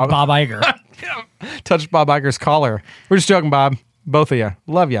hugged Bob Iger. Touched Bob Iger's collar. We're just joking, Bob. Both of you.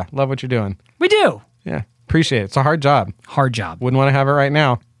 Love you. Love what you're doing. We do. Yeah. Appreciate it. It's a hard job. Hard job. Wouldn't want to have it right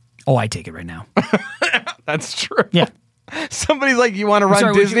now. Oh, I take it right now. That's true. Yeah. Somebody's like, you want to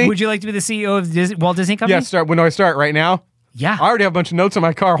run Disney? Would you like to be the CEO of Walt Disney Company? Yeah, when do I start? Right now? Yeah. I already have a bunch of notes in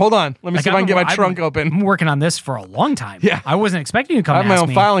my car. Hold on. Let me see if I can get my trunk open. I'm working on this for a long time. Yeah. I wasn't expecting you to come I have my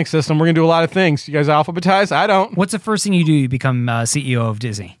own filing system. We're going to do a lot of things. You guys alphabetize? I don't. What's the first thing you do? You become CEO of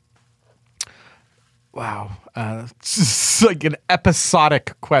Disney. Wow. It's like an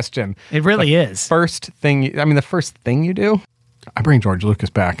episodic question. It really is. The first thing you do, I bring George Lucas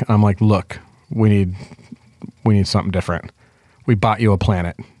back. I'm like, look, we need something different. We bought you a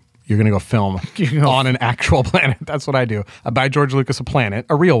planet. You're going to go film on an actual planet. That's what I do. I buy George Lucas a planet,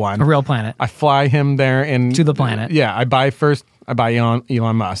 a real one. A real planet. I fly him there to the planet. Yeah, I buy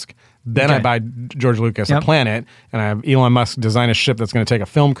Elon Musk. Then I buy George Lucas a planet, and I have Elon Musk design a ship that's going to take a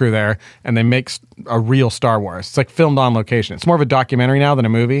film crew there, and they make a real Star Wars. It's like filmed on location. It's more of a documentary now than a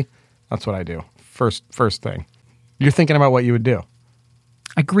movie. That's what I do. First thing. You're thinking about what you would do.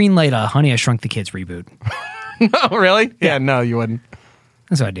 I greenlight a Honey, I Shrunk the Kids reboot. No, really? Yeah, no, you wouldn't.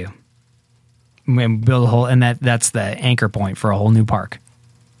 That's what I do. And build a whole, and that's the anchor point for a whole new park.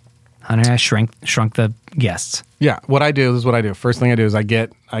 Honey, I shrunk the guests. Yeah, what I do is what I do. First thing I do is I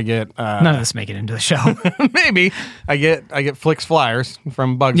get none of this make it into the show. Maybe I get Flix flyers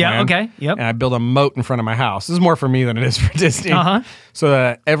from Bugs Yeah, Land, okay, yep. and I build a moat in front of my house. This is more for me than it is for Disney. So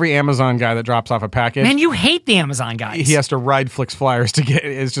that every Amazon guy that drops off a package, man, you hate the Amazon guys. He has to ride Flix flyers to get.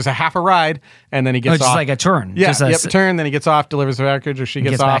 It's just a half a ride, and then he gets off. Just like a turn. Yeah, just turn. Then he gets off, delivers the package, or she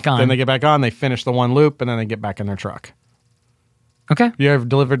gets off. Then they get back on. They finish the one loop, and then they get back in their truck. Okay. You ever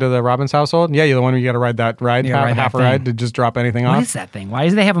delivered to the Robbins household? Yeah, you're the one where you got to ride that ride, half a ride to just drop anything off. What is that thing? Why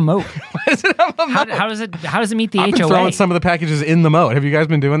do they have a moat? Why does it have a moat? How does it meet the I've been HOA? throwing some of the packages in the moat. Have you guys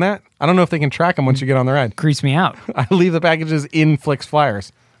been doing that? I don't know if they can track them once you get on the ride. Creeps me out. I leave the packages in Flix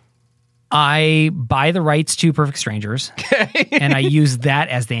flyers. I buy the rights to Perfect Strangers, and I use that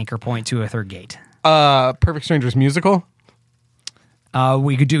as the anchor point to a third gate. Perfect Strangers musical?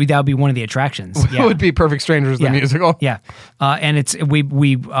 We could do that. Would be one of the attractions. It would be Perfect Strangers the musical. Yeah, and it's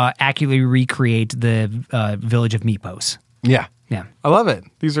we accurately recreate the village of Meepos. Yeah. Yeah. I love it.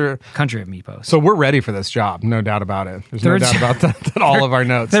 These are Country of Meepos. so we're ready for this job. No doubt about it. There's no Third- doubt about that. All of our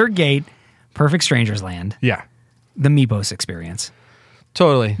notes. Third gate, Perfect Strangers Land, Yeah, the Meepos experience.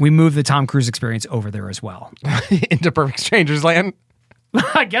 totally. We moved the Tom Cruise experience over there as well. Into Perfect Strangers Land.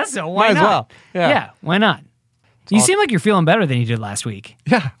 I guess so. Why Might as not? well. Yeah. Why not? You seem like you're feeling better than you did last week.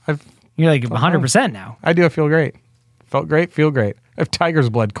 Yeah, You're like 100% now. I do. I feel great. Felt great. Feel great. I have tiger's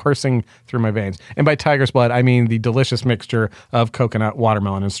blood coursing through my veins, and by tiger's blood, I mean the delicious mixture of coconut,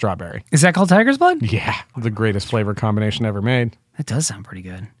 watermelon, and strawberry. Is that called Tiger's Blood? Yeah, the greatest flavor combination ever made. That does sound pretty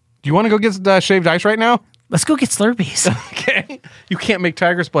good. Do you want to go get shaved ice right now? Let's go get Slurpees. Okay. You can't make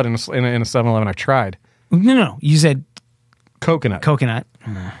tiger's blood in a 7-Eleven. I've tried. No. You said Coconut, coconut.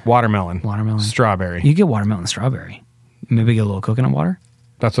 watermelon, strawberry. You get watermelon and strawberry. Maybe get a little coconut water.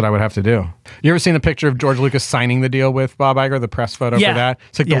 That's what I would have to do. You ever seen the picture of George Lucas signing the deal with Bob Iger, the press photo Yeah. for that?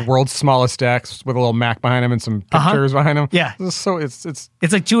 It's like Yeah. the world's smallest decks with a little Mac behind him and some pictures behind him. Yeah. So it's It's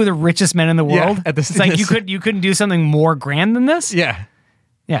like two of the richest men in the Yeah, world. at this- It's like this- you couldn't do something more grand than this. yeah.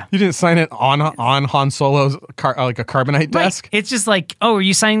 Yeah. You didn't sign it on Han Solo's like a carbonite Right. desk. It's just like, oh, are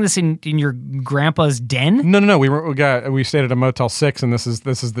you signing this in your grandpa's den? No. We stayed at a Motel 6, and this is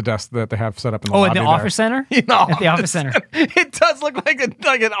the desk that they have set up in the Oh, lobby at the there. office center? No, At the office center. It does look like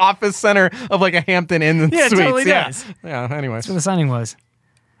an office center of like a Hampton Inn Yeah, it suites. totally yeah. does. Yeah. Anyways, That's what the signing was.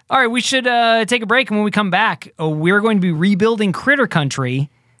 All right, we should take a break, and when we come back, we're going to be rebuilding Critter Country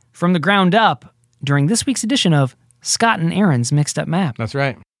from the ground up during this week's edition of Scott and Aaron's Mixed Up Map. that's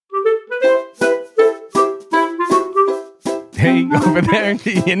right. Hey, over there,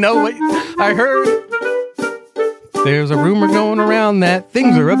 you know what I heard? There's a rumor going around that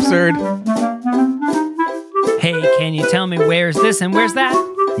things are absurd. Hey, can you tell me where's this and where's that?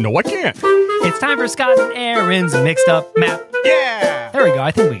 No, I can't. It's time for Scott and Aaron's Mixed Up Map. Yeah. There we go.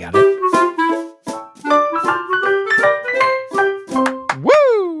 I think we got it.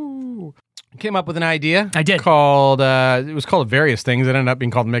 Woo! Came up with an idea. I did. Called it was called various things. It ended up being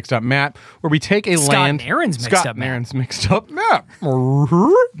called Mixed Up Map, where we take a Scott land. and Aaron's Mixed Scott Up and Map. Aaron's Mixed Up Map. And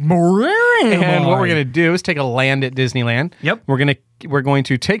what we're gonna do is take a land at Disneyland. Yep. We're going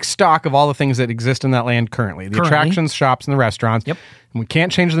to take stock of all the things that exist in that land currently. The attractions, shops, and the restaurants. Yep. And we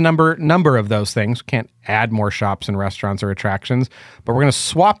can't change the number of those things. We can't add more shops and restaurants or attractions. But we're going to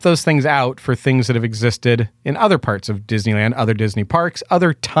swap those things out for things that have existed in other parts of Disneyland, other Disney parks,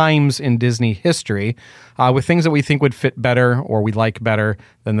 other times in Disney history, with things that we think would fit better or we like better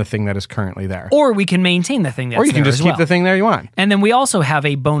than the thing that is currently there. Or we can maintain the thing that's Or you can there just as keep well. the thing there you want. And then we also have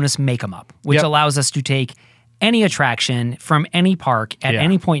a bonus make 'em up, which Yep. allows us to take any attraction from any park at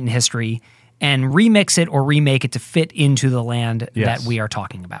any point in history and remix it or remake it to fit into the land that we are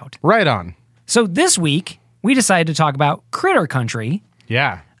talking about. Right on. So this week, we decided to talk about Critter Country,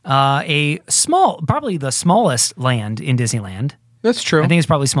 Yeah. probably the smallest land in Disneyland. That's true. I think it's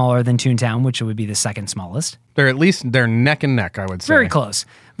probably smaller than Toontown, which would be the second smallest. They're neck and neck, I would say. Very close.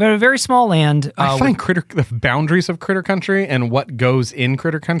 But a very small land. I find the boundaries of Critter Country and what goes in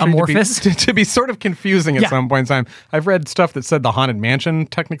Critter Country Amorphous? to be sort of confusing at Yeah. some point in time. I've read stuff that said the Haunted Mansion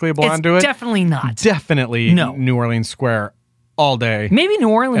technically belonged to it. Definitely not. Definitely No. New Orleans Square all day. Maybe New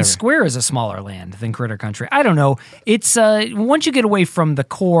Orleans Square is a smaller land than Critter Country. I don't know. It's once you get away from the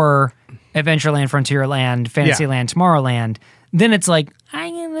core Adventureland, Frontierland, Fantasyland, Tomorrowland, then it's like,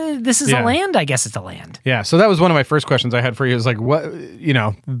 this is a land? I guess it's a land. Yeah, so that was one of my first questions I had for you is like, what,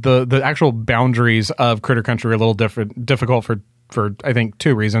 the actual boundaries of Critter Country are a little difficult for I think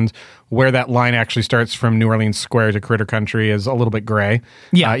two reasons. Where that line actually starts from New Orleans Square to Critter Country is a little bit gray,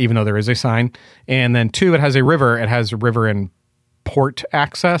 even though there is a sign. And then two, it has a river. It has a river and port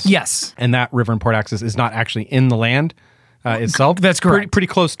access. Yes. And that river and port access is not actually in the land itself. That's correct. Pretty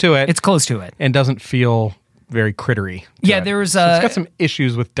close to it. It's close to it. And doesn't feel very crittery. Yeah, it. there's So it's got some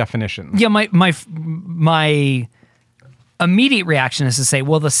issues with definition. Yeah, my immediate reaction is to say,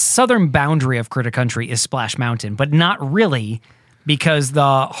 well, the southern boundary of Critter Country is Splash Mountain, but not really, because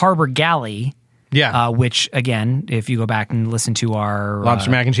the Harbor Galley, which again, if you go back and listen to our Lobster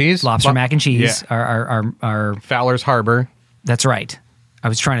mac and cheese, mac and cheese, our Fowler's Harbor. That's right. I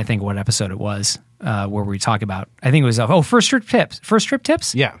was trying to think what episode it was where we talk about. I think it was First Trip Tips. First Trip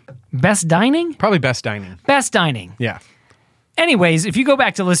Tips. Yeah, Best Dining. probably Best Dining. Best Dining. Yeah. Anyways, if you go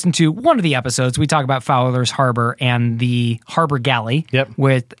back to listen to one of the episodes, we talk about Fowler's Harbor and the Harbor Galley,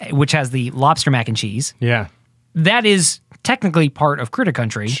 which has the lobster mac and cheese. Yeah. That is technically part of Critter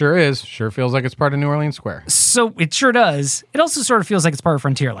Country. Sure is. Sure feels like it's part of New Orleans Square. So it sure does. It also sort of feels like it's part of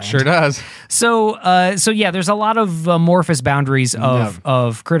Frontierland. Sure does. So yeah, there's a lot of amorphous boundaries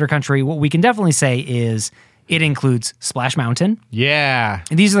of Critter Country. What we can definitely say is it includes Splash Mountain. Yeah.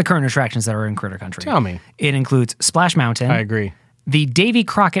 And these are the current attractions that are in Critter Country. Tell me. It includes Splash Mountain. I agree. the Davy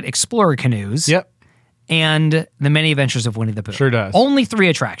Crockett Explorer Canoes, Yep. and the Many Adventures of Winnie the Pooh. Sure does. Only 3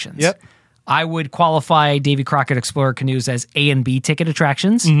 attractions. Yep. I would qualify Davy Crockett Explorer Canoes as A and B ticket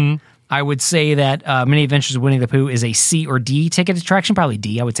attractions. Mm-hmm. I would say that Many Adventures of Winnie the Pooh is a C or D ticket attraction. Probably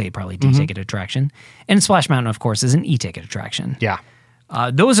D. I would say probably D ticket attraction. And Splash Mountain, of course, is an E ticket attraction. Yeah.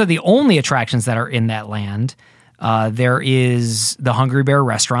 Those are the only attractions that are in that land. There is the Hungry Bear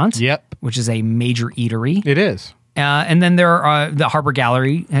Restaurant, Yep. which is a major eatery. It is. And then there are the Harbor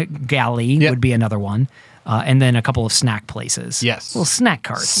Galley Yep. would be another one. And then a couple of snack places. Yes. Little snack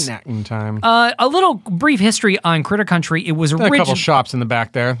carts. Snacking time. A little brief history on Critter Country. It was a couple originally... shops in the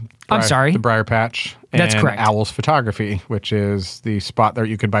back there. I'm sorry? The Briar Patch. That's and correct. Owl's Photography, which is the spot that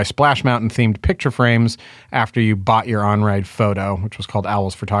you could buy Splash Mountain-themed picture frames after you bought your on-ride photo, which was called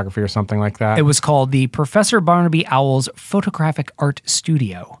Owl's Photography or something like that. It was called the Professor Barnaby Owl's Photographic Art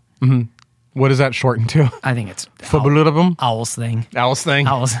Studio. What is that shortened to? I think it's Fabulibum? Owl's thing. Owl's thing?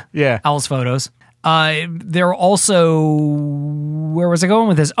 Owl's. Yeah. Owl's photos. There are also... Where was I going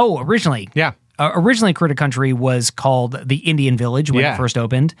with this? Oh, originally. Yeah. Originally, Critter Country was called the Indian Village when it first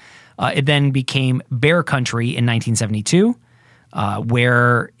opened. It then became Bear Country in 1972,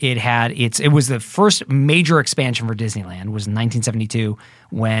 where it was the first major expansion for Disneyland. Was in 1972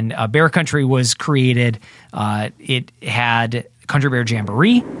 when Bear Country was created. It had Country Bear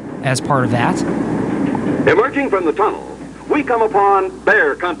Jamboree as part of that. Emerging from the tunnel, we come upon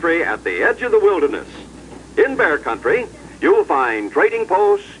Bear Country at the edge of the wilderness. In Bear Country, you'll find trading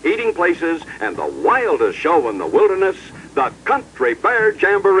posts, eating places, and the wildest show in the wilderness, the Country Bear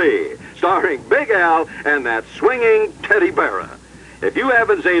Jamboree, starring Big Al and that swinging Teddy Bear. If you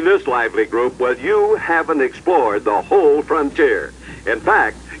haven't seen this lively group, well, you haven't explored the whole frontier. In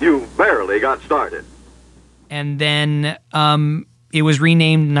fact, you've barely got started. And then it was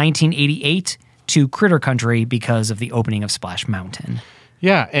renamed in 1988 to Critter Country because of the opening of Splash Mountain.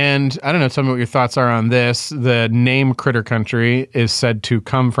 Yeah, and I don't know, tell me what your thoughts are on this. The name Critter Country is said to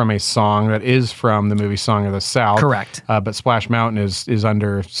come from a song that is from the movie Song of the South. Correct. But Splash Mountain is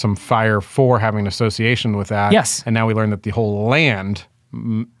under some fire for having an association with that. Yes. And now we learn that the whole land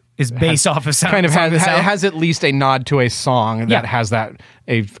Is based off of kind of Song of the South. has at least a nod to a song that Yeah. has that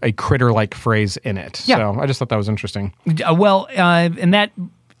a critter-like phrase in it. Yeah. So I just thought that was interesting. And that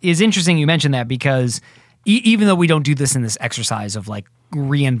is interesting you mentioned that because even though we don't do this in this exercise of like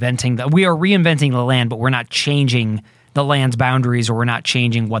reinventing we are reinventing the land, but we're not changing the land's boundaries or we're not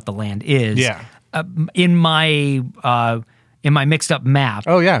changing what the land is. Yeah. In my mixed up map.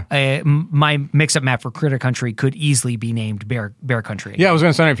 Oh, yeah. My mixed up map for Critter Country could easily be named Bear Country. Yeah, I was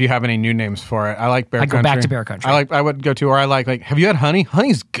going to say if you have any new names for it. I like Bear Country. I'd go back to Bear Country. I would go to, or I like have you had honey?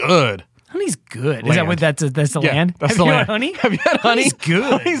 Honey's good. Honey's good. Is that what that's the Yeah, land? that's Have the you land. had honey? Have you had honey? Honey's good.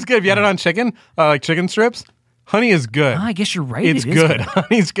 Honey's good. Have you had it on chicken? Like chicken strips? Honey is good. I guess you're right. It's It is good.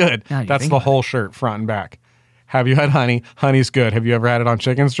 Honey's good. Now you That's think the about whole shirt, front and back. Have you had honey? Honey's good. Have you ever had it on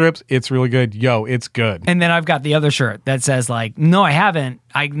chicken strips? It's really good. Yo, it's good. And then I've got the other shirt that says like, no, I haven't.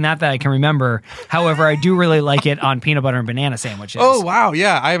 Not that I can remember. However, I do really like it on peanut butter and banana sandwiches. Oh wow,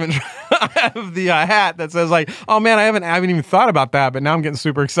 yeah. I haven't. I have the hat that says like, oh man, I haven't even thought about that, but now I'm getting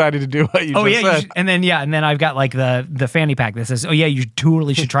super excited to do what you just said. and then I've got like the fanny pack that says, oh yeah, you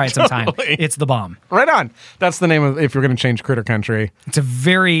totally should try it sometime. Totally. It's the bomb. Right on. That's the name of if you're going to change Critter Country.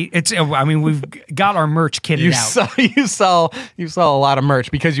 We've got our merch kitted out You sell a lot of merch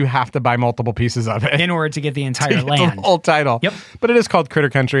because you have to buy multiple pieces of it in order to get the entire to get land. the whole title. Yep. But it is called Critter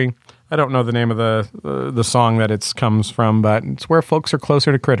Country. I don't know the name of the song that it comes from, but it's where folks are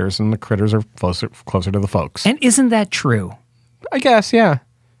closer to critters, and the critters are closer to the folks. And isn't that true? I guess, yeah.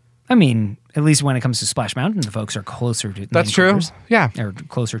 I mean, at least when it comes to Splash Mountain, the folks are closer to That's true. critters. Yeah. Or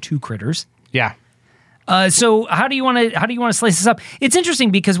closer to critters. Yeah. So how do you want to slice this up? It's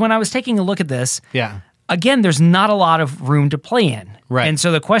interesting because when I was taking a look at this, Yeah. again, there's not a lot of room to play in. Right. And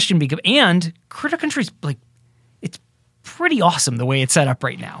so the question becomes, and Critter Country's like, it's pretty awesome the way it's set up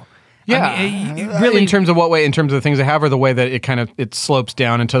right now. Yeah, I mean, it really. in terms of what way? In terms of the things they have, or the way that it slopes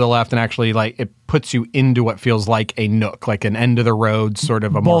down and to the left, and actually like it puts you into what feels like a nook, like an end of the road, sort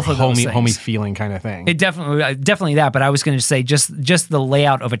of a Both more of those homey things. feeling kind of thing. It definitely that. But I was going to say just the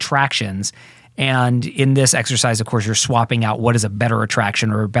layout of attractions, and in this exercise, of course, you're swapping out what is a better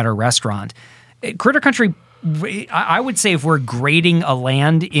attraction or a better restaurant. Critter Country, I would say, if we're grading a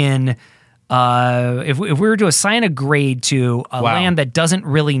land in. If we were to assign a grade to a land that doesn't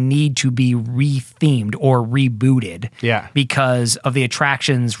really need to be rethemed or rebooted because of the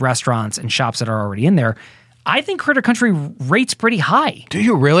attractions, restaurants, and shops that are already in there, I think Critter Country rates pretty high. Do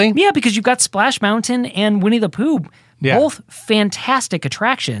you really? Yeah, because you've got Splash Mountain and Winnie the Pooh, Yeah. both fantastic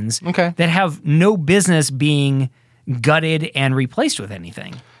attractions Okay. that have no business being gutted and replaced with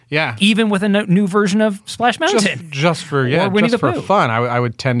anything. Yeah. Even with a new version of Splash Mountain. Just for fun. I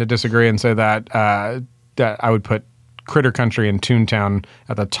would tend to disagree and say that that I would put Critter Country and Toontown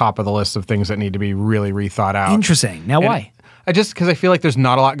at the top of the list of things that need to be really rethought out. Interesting. Now, why? Because I feel like there's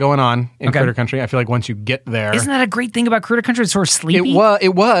not a lot going on in Critter Country. I feel like once you get there... Isn't that a great thing about Critter Country? It's sort of sleepy?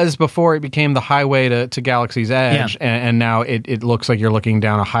 It was before it became the highway to Galaxy's Edge, and now it looks like you're looking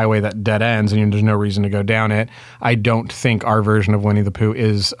down a highway that dead ends, and there's no reason to go down it. I don't think our version of Winnie the Pooh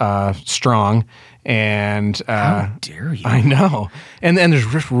is strong, and... How dare you? I know. And there's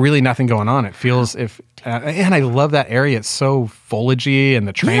just really nothing going on. It feels... and I love that area. It's so foliagey, and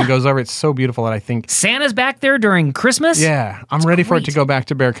the train goes over. It's so beautiful that I think... Santa's back there during Christmas? Yeah. I'm ready for it to go back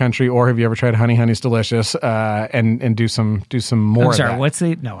to Bear Country, or have you ever tried Honey Honey's Delicious, and do some more I'm sorry, of that. what's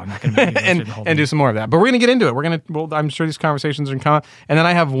the... No, I'm not going to... and do some more of that. But we're going to get into it. I'm sure these conversations are going to come up. And then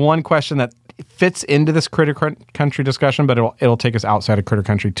I have one question that fits into this Critter Country discussion, but it'll take us outside of Critter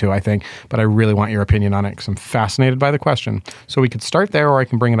Country too, I think. But I really want your opinion on it because I'm fascinated by the question. So we could start there, or I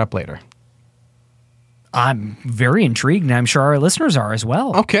can bring it up later. I'm very intrigued, and I'm sure our listeners are as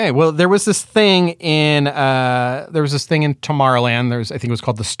well. Okay, well, there was this thing in Tomorrowland. I think it was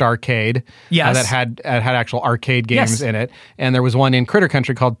called the Starcade. Yes, that had actual arcade games in it, and there was one in Critter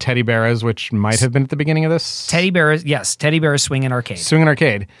Country called Teddy Bears, which might have been at the beginning of this. Teddy Bears Swingin' Arcade. Swingin'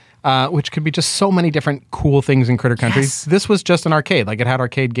 Arcade. Which could be just so many different cool things in Critter Country. Yes. This was just an arcade. Like, it had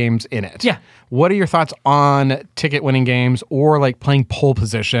arcade games in it. Yeah. What are your thoughts on ticket-winning games or, like, playing pole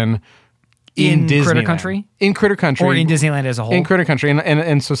position in Critter Country? In Critter Country. Or in Disneyland as a whole? In Critter Country.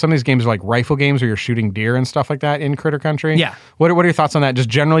 And so some of these games are like rifle games where you're shooting deer and stuff like that in Critter Country. Yeah. What are your thoughts on that? Just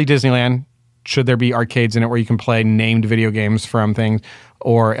generally Disneyland, should there be arcades in it where you can play named video games from things,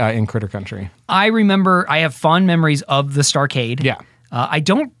 or in Critter Country? I have fond memories of the Starcade. Yeah. I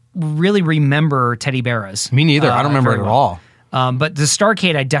don't really remember Teddy Bears. Me neither. I don't remember it at all. But the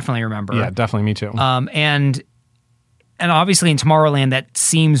Starcade I definitely remember. Yeah, definitely me too. And obviously in Tomorrowland that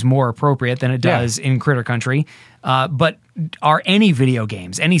seems more appropriate than it does in Critter Country. But are any video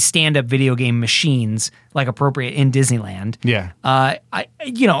games, any stand-up video game machines like appropriate in Disneyland? Yeah.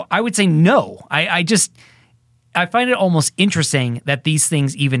 I would say no. I find it almost interesting that these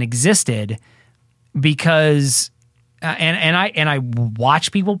things even existed because and I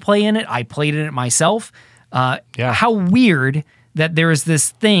watch people play in it. I played in it myself. How weird that there is this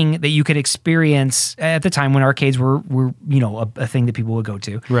thing that you could experience at the time when arcades were a thing that people would go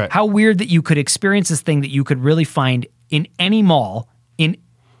to. Right. How weird that you could experience this thing that you could really find in any mall, in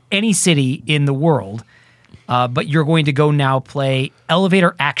any city in the world, but you're going to go now play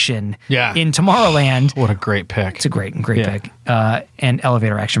Elevator Action in Tomorrowland. What a great pick. It's a great pick. And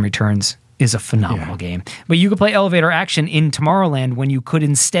Elevator Action Returns is a phenomenal game. But you could play Elevator Action in Tomorrowland when you could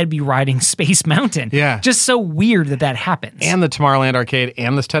instead be riding Space Mountain. Yeah. Just so weird that happens. And the Tomorrowland arcade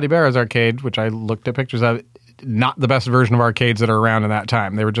and this Teddy Bears arcade, which I looked at pictures of, not the best version of arcades that are around in that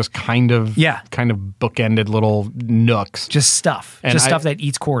time. They were just kind of bookended little nooks. Just stuff. Stuff that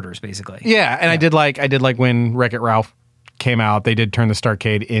eats quarters, basically. Yeah, and I did like when Wreck-It Ralph came out, they did turn the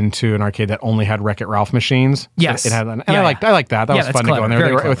Starcade into an arcade that only had Wreck-It Ralph machines. Yes. It had, and I liked that. That was fun to go in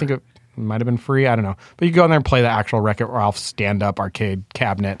there. I think it might have been free. I don't know. But you go in there and play the actual Wreck-It Ralph stand-up arcade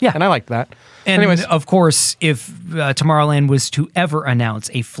cabinet. Yeah. And I liked that. And anyways, of course, if Tomorrowland was to ever announce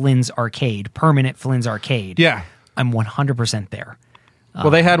a Flynn's Arcade, permanent Flynn's Arcade, I'm 100% there. Well,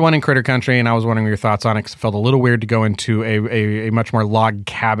 they had one in Critter Country, and I was wondering your thoughts on it because it felt a little weird to go into a much more log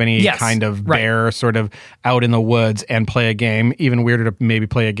cabin-y kind of bare sort of out in the woods and play a game. Even weirder to maybe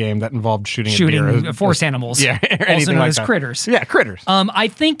play a game that involved shooting a deer. Forest animals. Yeah, or also anything known like as that. critters. Yeah, critters. I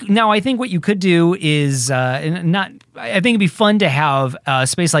think what you could do is I think it'd be fun to have a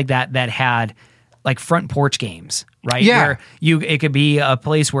space like that had like front porch games, right? Yeah. Where it could be a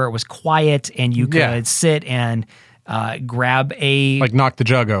place where it was quiet and you could sit and grab a... Like knock the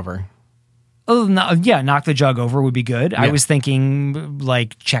jug over. Oh, no, yeah, knock the jug over would be good. Yeah. I was thinking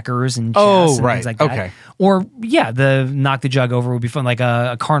like checkers and chess and things like that. Okay. Or, the knock the jug over would be fun, like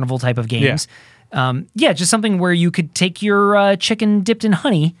a carnival type of games. Yeah. Just something where you could take your chicken dipped in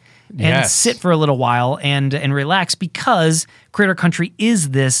honey and sit for a little while and relax, because Critter Country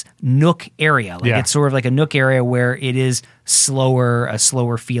is this nook area. Like it's sort of like a nook area where it is a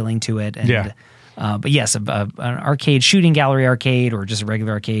slower feeling to it. And, but yes, an arcade, shooting gallery arcade, or just a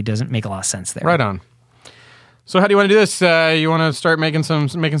regular arcade doesn't make a lot of sense there. Right on. So how do you want to do this? You want to start making some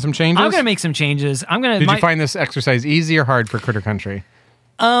changes? I'm going to make some changes. Did you find this exercise easy or hard for Critter Country?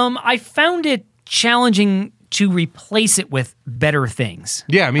 I found it challenging to replace it with better things.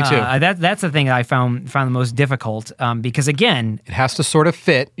 Yeah, me too. That's the thing that I found the most difficult because, again, it has to sort of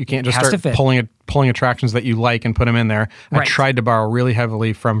fit. You can't just start pulling attractions that you like and put them in there. Right. I tried to borrow really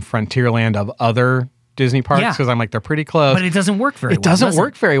heavily from Frontierland of other Disney parks because I'm like, they're pretty close. But it doesn't work very well. It doesn't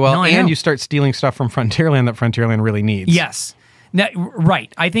work very well. No, and you start stealing stuff from Frontierland that Frontierland really needs. Yes. Now,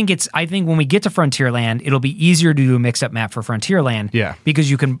 right. I think when we get to Frontierland, it'll be easier to do a mixed up map for Frontierland. Yeah. Because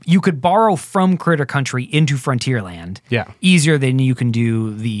you could borrow from Critter Country into Frontierland. Yeah. Easier than you can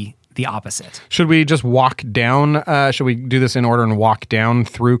do the opposite. Should we just walk down? Should we do this in order and walk down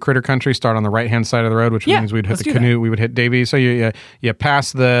through Critter Country? Start on the right-hand side of the road, which means we'd hit the canoe. We would hit Davy. So you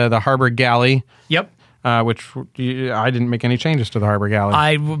pass the Harbor Galley. Yep. Which I didn't make any changes to the Harbor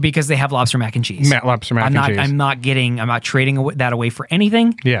Galley. Because they have lobster mac and cheese. Lobster mac and cheese. I'm not trading that away for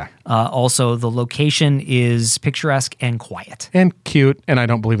anything. Yeah. Also, the location is picturesque and quiet. And cute, and I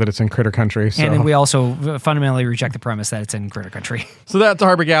don't believe that it's in Critter Country. So. And then we also fundamentally reject the premise that it's in Critter Country. So that's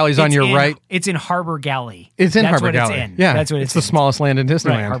Harbor Galley's on your right. It's in Harbor Galley. It's in That's Harbor what Galley. It's in. Yeah, that's what it's the smallest land in Disneyland.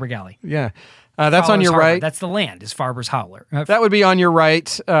 Right, Harbor Galley. Yeah. That's on your Harbor. right. That's the land, is Farber's Howler. That would be on your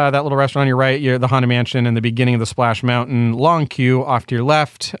right. That little restaurant on your right, the Haunted Mansion and the beginning of the Splash Mountain. Long queue off to your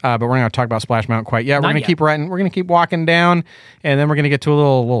left, but we're not going to talk about Splash Mountain quite yet. We're going to keep riding. We're going to keep walking down, and then we're going to get to a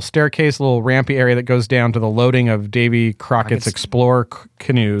little staircase, a little rampy area that goes down to the loading of Davy Crockett's Explorer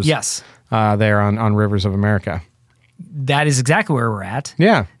canoes. Yes. There on Rivers of America. That is exactly where we're at.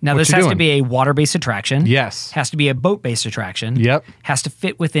 Yeah. Now, this has to be a water-based attraction. Yes. Has to be a boat-based attraction. Yep. Has to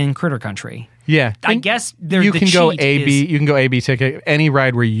fit within Critter Country. Yeah. I guess you can go A/B. You can go A/B ticket. Any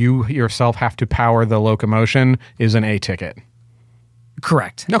ride where you yourself have to power the locomotion is an A ticket.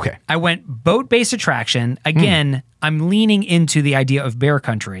 Correct. Okay. I went boat-based attraction. Again, I'm leaning into the idea of Bear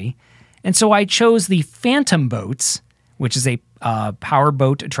Country. And so I chose the Phantom Boats, which is a power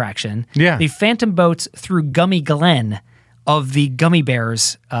boat attraction. Yeah. The Phantom Boats through Gummy Glen of the Gummy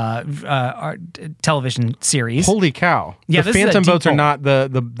Bears television series. Holy cow. Yeah, the this is a Phantom deep boats are hole. not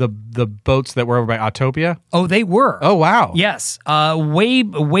the boats that were over by Autopia? Oh, they were. Oh, wow. Yes.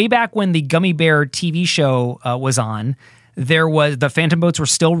 Way back when the Gummy Bear TV show was on, the Phantom Boats were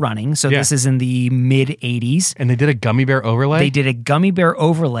still running. So this is in the mid 80s. And they did a Gummy Bear overlay? They did a Gummy Bear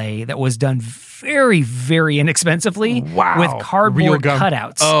overlay that was done very, very inexpensively. Wow. With cardboard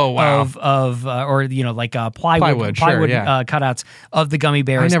cutouts. Oh, wow. Of plywood cutouts of the Gummy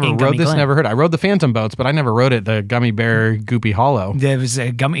Bears. I never rode this, never heard. I rode the Phantom Boats, but I never rode it, the Gummy Bear Goopy Hollow. There was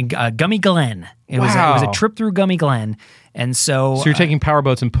a Gummy Glen. It was a trip through Gummy Glen. And so you're taking power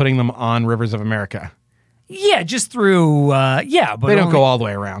boats and putting them on Rivers of America. Yeah, just through, but they don't go all the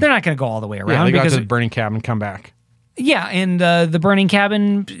way around. They're not going to go all the way around. Yeah, they because got to the Burning Cabin and come back. Yeah, and the Burning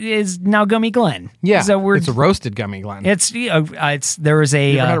Cabin is now Gummy Glen. Yeah, so it's a roasted Gummy Glen. There is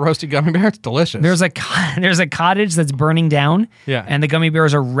a you ever had a roasted gummy bear? It's delicious. There's a cottage that's burning down. Yeah, and the Gummy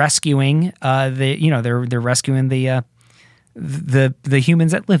Bears are rescuing they're rescuing the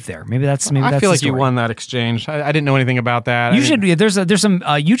humans that live there. Maybe that's I feel like you won that exchange. I didn't know anything about that. You should. There's some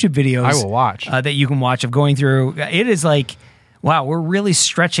YouTube videos I will watch that you can watch of going through. It is like, wow, we're really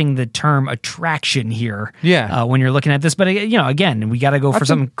stretching the term attraction here. Yeah. When you're looking at this, but again, we got to go for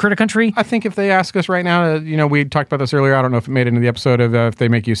some Critter Country. I think if they ask us right now, we talked about this earlier. I don't know if it made it into the episode of if they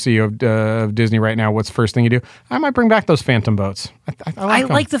make you CEO of Disney right now, what's the first thing you do? I might bring back those Phantom boats. I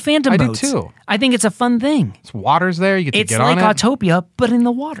like the Phantom boats. I do too. I think it's a fun thing. It's water's there. You get to get on it. It's like Autopia, but in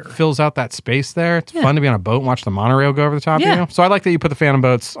the water. Fills out that space there. It's fun to be on a boat and watch the monorail go over the top. Yeah. So I like that you put the Phantom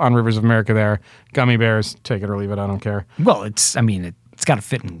boats on Rivers of America there. Gummy Bears, take it or leave it. I don't care. Well, it's got to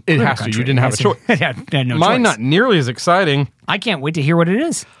fit in. It has country. to. You didn't have a choice. had no Mine choice. not nearly as exciting. I can't wait to hear what it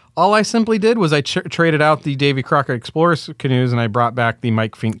is. All I simply did was I traded out the Davy Crockett Explorers canoes and I brought back the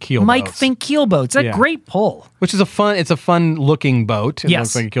Mike Fink keel boats. Keel boats. It's a great pull. Which is it's a fun looking boat. It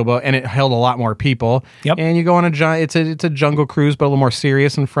looks like a keel boat and it held a lot more people. Yep. And you go on it's a jungle cruise, but a little more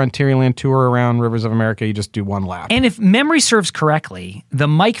serious and Frontierland tour around Rivers of America. You just do one lap. And if memory serves correctly, the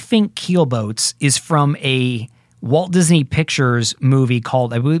Mike Fink keel boats is from a Walt Disney Pictures movie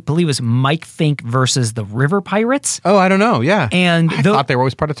called, I believe it was Mike Fink versus the River Pirates. Oh, I don't know. Yeah. And I thought they were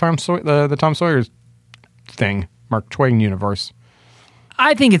always part of the Tom Sawyer's thing, Mark Twain universe.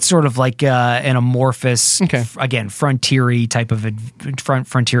 I think it's sort of like an amorphous, again, frontier-y type of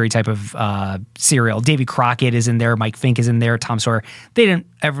serial. Davy Crockett is in there, Mike Fink is in there, Tom Sawyer. They didn't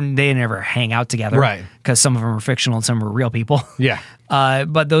ever hang out together, right? Because some of them were fictional and some were real people. Yeah.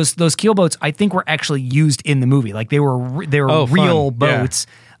 But those keel boats, I think, were actually used in the movie. Like they were real boats.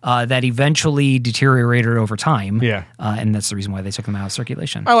 that eventually deteriorated over time. Yeah. And that's the reason why they took them out of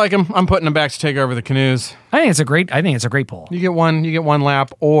circulation. I like them. I'm putting them back to take over the canoes. I think it's a great pull. You get one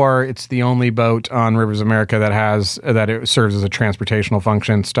lap, or it's the only boat on Rivers of America that it serves as a transportational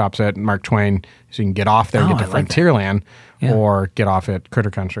function, stops at Mark Twain, so you can get off there and get to Frontierland, or get off at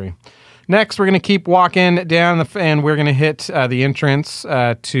Critter Country. Next, we're going to keep walking down and we're going to hit the entrance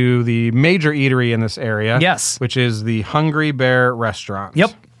to the major eatery in this area. Yes. Which is the Hungry Bear Restaurant.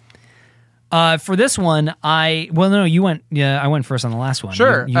 Yep. For this one, I went first on the last one.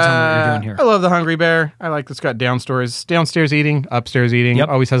 Sure. You tell me what you're doing here. I love the Hungry Bear. I like it's got downstairs eating, upstairs eating. Yep.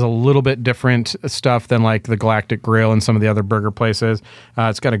 Always has a little bit different stuff than like the Galactic Grill and some of the other burger places.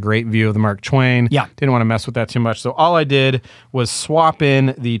 It's got a great view of the Mark Twain. Yeah. Didn't want to mess with that too much. So all I did was swap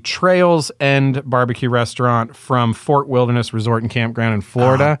in the Trails End Barbecue Restaurant from Fort Wilderness Resort and Campground in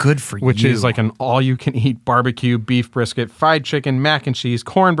Florida. Good for you. Which is like an all-you-can-eat barbecue, beef brisket, fried chicken, mac and cheese,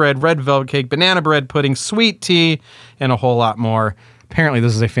 cornbread, red velvet cake, banana bread pudding, sweet tea, and a whole lot more. Apparently,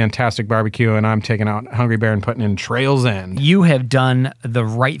 this is a fantastic barbecue, and I'm taking out Hungry Bear and putting in Trails End. You have done the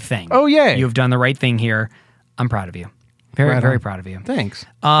right thing. Oh, yay. You have done the right thing here. I'm proud of you. Very proud of you. Thanks.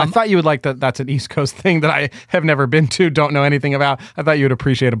 I thought you would like that. That's an East Coast thing that I have never been to, don't know anything about. I thought you would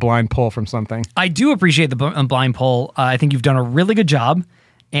appreciate a blind pull from something. I do appreciate the blind pull. I think you've done a really good job.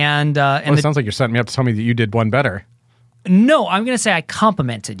 And it sounds like you're setting me up to tell me that you did one better. No, I'm going to say I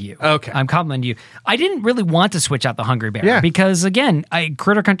complimented you. Okay. I'm complimenting you. I didn't really want to switch out the Hungry Bear because, again,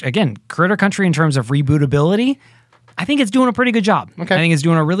 Critter Country in terms of rebootability, I think it's doing a pretty good job. Okay. I think it's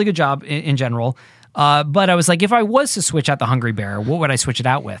doing a really good job in general. But I was like, if I was to switch out the Hungry Bear, what would I switch it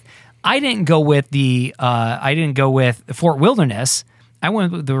out with? I didn't go with Fort Wilderness. I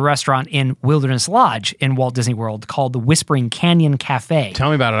went with the restaurant in Wilderness Lodge in Walt Disney World called the Whispering Canyon Cafe. Tell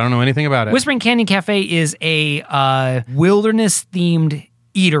me about it. I don't know anything about it. Whispering Canyon Cafe is a wilderness-themed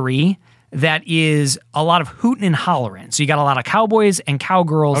eatery that is a lot of hootin' and hollerin'. So you got a lot of cowboys and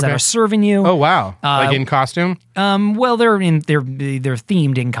cowgirls that are serving you. Oh, wow. Like in costume? Well, they're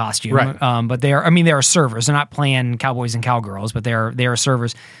themed in costume. Right. But they are servers. They're not playing cowboys and cowgirls, but they are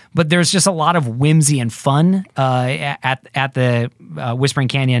servers. But there's just a lot of whimsy and fun at the Whispering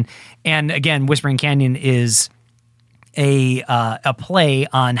Canyon. And again, Whispering Canyon is a play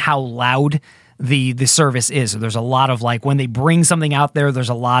on how loud the service is. So there's a lot of like when they bring something out there, there's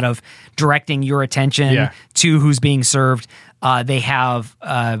a lot of directing your attention to who's being served. They have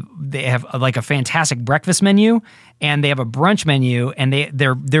like a fantastic breakfast menu, and they have a brunch menu, and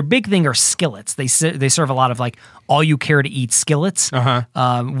their big thing are skillets. They serve a lot of like all you care to eat skillets,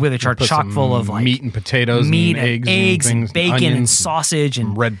 which are chock full of like meat and potatoes, meat and eggs and, and bacon onions, and sausage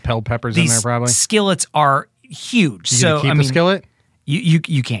and red bell peppers in there probably. Skillets are huge. You gonna keep the skillet?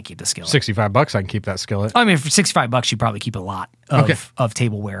 You can't keep the skillet. $65, I can keep that skillet. I mean, for $65, you probably keep a lot of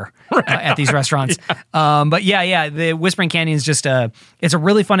tableware at these restaurants. But the Whispering Canyon is just it's a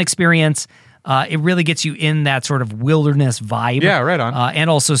really fun experience. It really gets you in that sort of wilderness vibe. Yeah, right on. And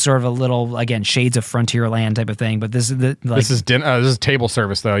also sort of a little, again, shades of Frontierland type of thing. But this is this is table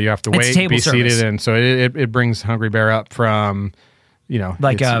service though. You have to wait, be seated, and so it brings Hungry Bear up from.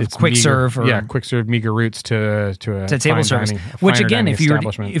 Like a quick serve, quick serve meager roots to table service. Which again, if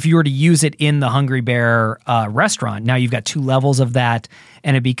you were to use it in the Hungry Bear restaurant, now you've got 2 levels of that,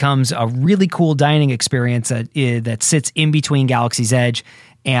 and it becomes a really cool dining experience that sits in between Galaxy's Edge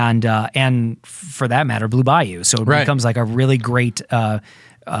and for that matter, Blue Bayou. So it becomes like a really great.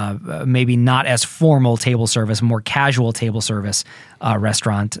 Maybe not as formal table service, more casual table service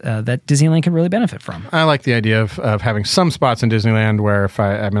restaurant that Disneyland could really benefit from. I like the idea of having some spots in Disneyland where if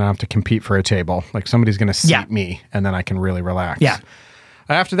I'm going to have to compete for a table, like somebody's going to seat me and then I can really relax. Yeah.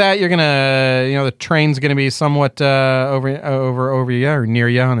 After that, you're gonna, the train's gonna be somewhat over you or near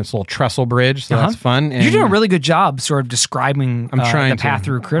you on this little trestle bridge, so that's fun. And you're doing a really good job, sort of describing the path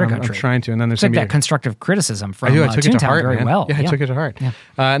through Critter Country. I'm trying to, and then there's gonna be that constructive criticism from I took it to heart, very man. well. Yeah, I took it to heart. Yeah.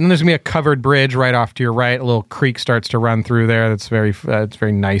 And then there's gonna be a covered bridge right off to your right. A little creek starts to run through there. That's it's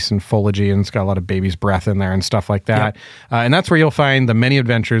very nice and foliagey, and it's got a lot of baby's breath in there and stuff like that. Yep. And that's where you'll find the many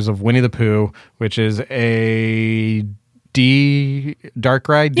adventures of Winnie the Pooh, which is a D dark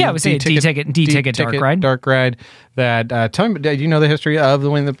ride. Yeah, I would say D-ticket dark ride. That tell me, do you know the history of the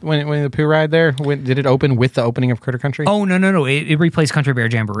Winnie the Pooh ride there? Did it open with the opening of Critter Country? Oh no! It replaced Country Bear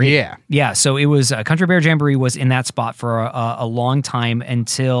Jamboree. Yeah. So it was Country Bear Jamboree was in that spot for a long time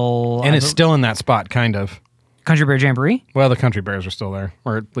until, and it's still in that spot, kind of. Country Bear Jamboree. Well, the Country Bears are still there,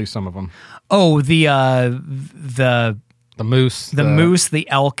 or at least some of them. Oh, the moose, the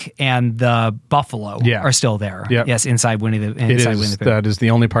elk, and the buffalo are still there. Yep. Yes, inside Winnie the Pooh. That is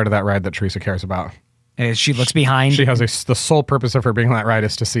the only part of that ride that Teresa cares about. She looks behind. She has the sole purpose of her being on that ride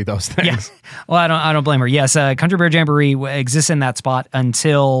is to see those things. Yeah. Well, I don't blame her. Yes, Country Bear Jamboree exists in that spot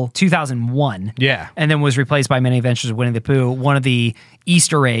until 2001. Yeah. And then was replaced by Many Adventures of Winnie the Pooh. One of the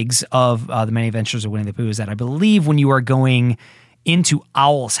Easter eggs of the Many Adventures of Winnie the Pooh is that I believe when you are going into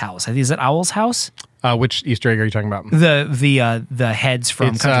Owl's house, I think is it Owl's house? Which Easter egg are you talking about? The heads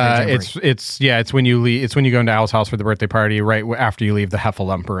from Country Bear Jamboree. It's when you leave. It's when you go into Owl's house for the birthday party, right after you leave the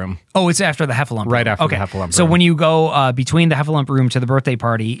Heffalump room. Oh, it's after the Heffalump room. Right after the Heffalump room. So when you go between the Heffalump room to the birthday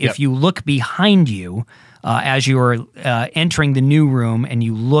party, if you look behind you as you are entering the new room and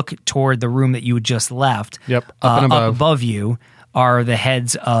you look toward the room that you had just left, up and up above you are the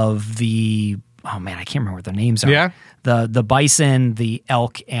heads of the, oh man, I can't remember what their names are. Yeah. The bison, the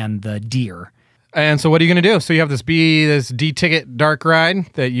elk, and the deer. And so what are you going to do? So you have this D-ticket dark ride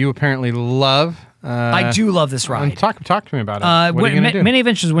that you apparently love. I do love this ride. Talk to me about it. What are you going to do? Many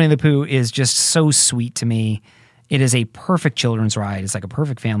Adventures of Winnie the Pooh is just so sweet to me. It is a perfect children's ride. It's like a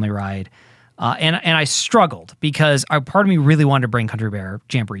perfect family ride. And I struggled because part of me really wanted to bring Country Bear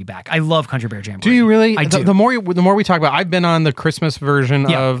Jamboree back. I love Country Bear Jamboree. Do you really? I do. The more we talk about, I've been on the Christmas version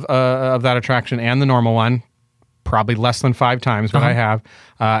of that attraction and the normal one. Probably less than 5 times, but I have.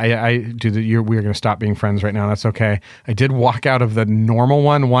 We're going to stop being friends right now. That's okay. I did walk out of the normal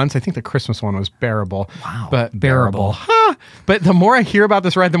one once. I think the Christmas one was bearable. Wow. But bearable. Huh. But the more I hear about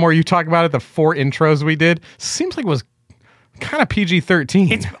this ride, the more you talk about it, the 4 intros we did, seems like it was kind of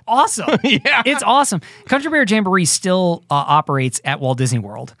PG-13. It's awesome. Yeah. It's awesome. Country Bear Jamboree still operates at Walt Disney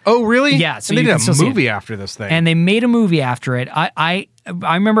World. Oh, really? Yeah. So and they you did can still a see movie it. after this thing. And they made a movie after it. I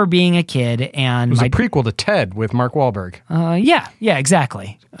remember being a kid and it was a prequel to Ted with Mark Wahlberg. Yeah,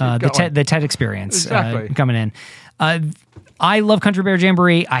 exactly. The Ted experience coming in. I love Country Bear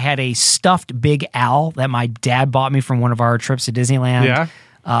Jamboree. I had a stuffed Big Al that my dad bought me from one of our trips to Disneyland. Yeah.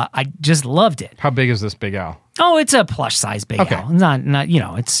 I just loved it. How big is this Big Al? Oh, it's a plush size Big Al. Not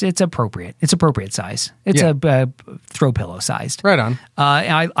it's appropriate. It's appropriate size. It's a throw pillow sized. Right on.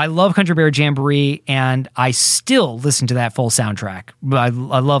 I love Country Bear Jamboree, and I still listen to that full soundtrack. I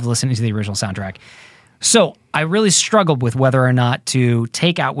love listening to the original soundtrack. So I really struggled with whether or not to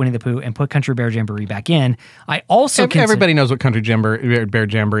take out Winnie the Pooh and put Country Bear Jamboree back in. I also everybody knows what Country Bear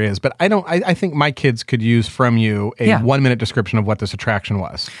Jamboree is, but I think my kids could use from you a 1-minute description of what this attraction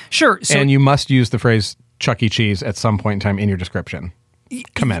was. Sure. So, and you must use the phrase Chuck E. Cheese at some point in time in your description.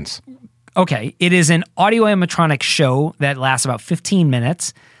 Commence. Okay. It is an audio animatronic show that lasts about 15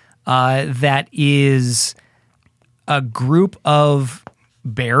 minutes. That is a group of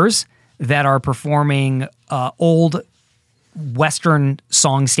bears that are performing old Western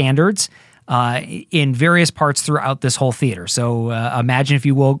song standards in various parts throughout this whole theater. So imagine, if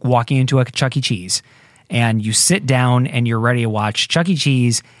you will, walking into a Chuck E. Cheese, and you sit down and you're ready to watch Chuck E.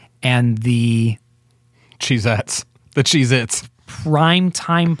 Cheese and the Cheesettes. The Cheez-Its.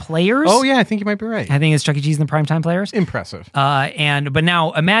 Primetime Players. Oh, yeah, I think you might be right. I think it's Chuck E. Cheese and the Primetime Players. Impressive. But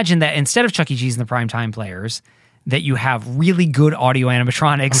now imagine that instead of Chuck E. Cheese and the Primetime Players, that you have really good audio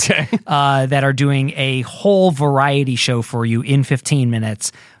animatronics that are doing a whole variety show for you in 15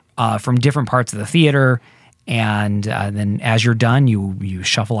 minutes from different parts of the theater. And then as you're done, you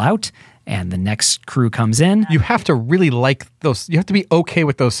shuffle out and the next crew comes in. You have to really like those. You have to be okay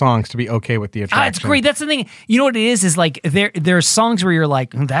with those songs to be okay with the attraction. It's great. That's the thing. You know what it is like there's songs where you're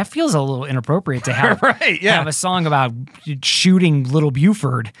like, that feels a little inappropriate to have, have a song about shooting Little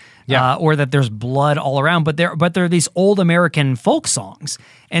Buford. Or that there's blood all around, but they're these old American folk songs,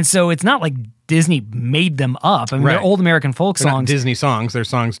 and so it's not like Disney made them up. I mean, they're old American folk songs. They're not Disney songs. They're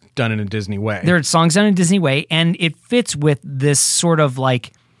songs done in a Disney way. They're songs done in a Disney way, and it fits with this sort of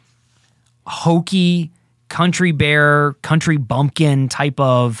like hokey country bear, country bumpkin type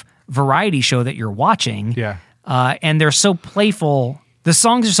of variety show that you're watching. Yeah, and they're so playful. The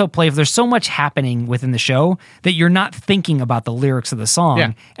songs are so playful. There's so much happening within the show that you're not thinking about the lyrics of the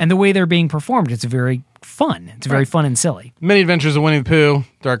song and the way they're being performed. It's very fun. It's very fun and silly. Many Adventures of Winnie the Pooh.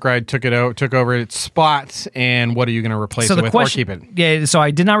 Dark Ride took over its spot. And what are you going to replace it with or keep it? Yeah, so I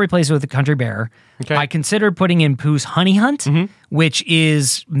did not replace it with the Country Bear. Okay. I considered putting in Pooh's Honey Hunt, which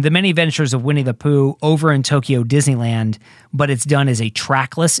is the Many Adventures of Winnie the Pooh over in Tokyo Disneyland, but it's done as a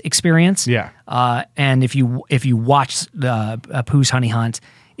trackless experience. Yeah. And if you watch the Pooh's Honey Hunt,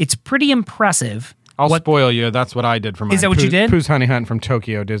 it's pretty impressive. I'll spoil you. That's what I did for mine. Is that what you did? Pooh's Honey Hunt from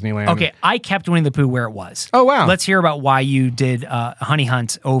Tokyo Disneyland. Okay, I kept Winnie the Pooh where it was. Oh, wow. Let's hear about why you did Honey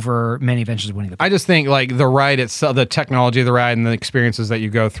Hunt over Many Adventures of Winnie the Pooh. I just think like the ride itself, the technology of the ride and the experiences that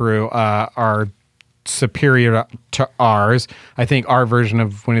you go through are superior to ours. I think our version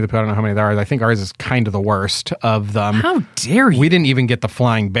of Winnie the Pooh, I don't know how many there are. I think ours is kind of the worst of them. How dare you? We didn't even get the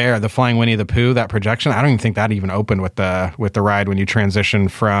flying bear, the flying Winnie the Pooh, that projection. I don't even think that even opened with the ride when you transition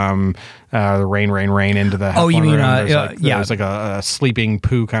from the rain into the Oh, you mean there's like a sleeping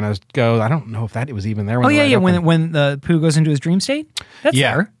Pooh kind of goes. I don't know if that it was even there. When when the Pooh goes into his dream state. That's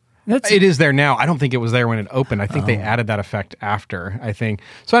there. It is there now. I don't think it was there when it opened. I think they added that effect after. I think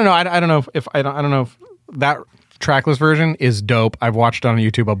so. I don't know. I don't know if I don't know if that trackless version is dope. I've watched it on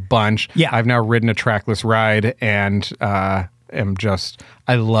YouTube a bunch. Yeah, I've now ridden a trackless ride and am just.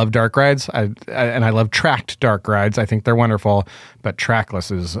 I love dark rides. And I love tracked dark rides. I think they're wonderful. But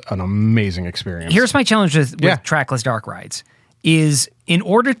trackless is an amazing experience. Here's my challenge with trackless dark rides. Is in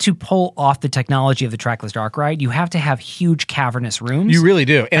order to pull off the technology of the trackless dark ride, you have to have huge cavernous rooms. You really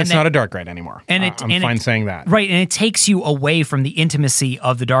do. And it's not a dark ride anymore. And I'm fine saying that. Right, and it takes you away from the intimacy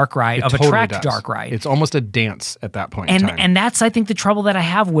of the dark ride, of a tracked dark ride. It's almost a dance at that point in time. And that's, I think, the trouble that I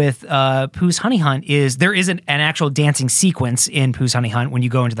have with Pooh's Honey Hunt is there isn't an actual dancing sequence in Pooh's Honey Hunt when you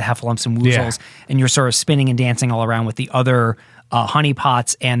go into the Heffalumps and Woozles and you're sort of spinning and dancing all around with the other honey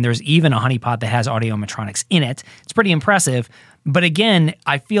pots, and there's even a honey pot that has audio animatronics in it. It's pretty impressive. But again,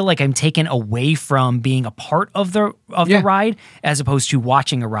 I feel like I'm taken away from being a part of the ride as opposed to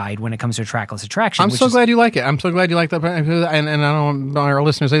watching a ride when it comes to a trackless attraction. I'm so glad you like it. I'm so glad you like that. And I don't want our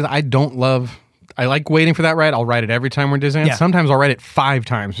listeners to say I like waiting for that ride. I'll ride it every time we're in Disneyland. Yeah. Sometimes I'll ride it 5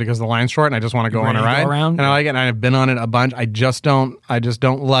 times because the line's short and I just want to go on a ride. And I like it. And I've been on it a bunch. I just don't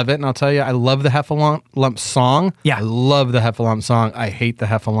love it. And I'll tell you, I love the Heffalump song. Yeah. I love the Heffalump song. I hate the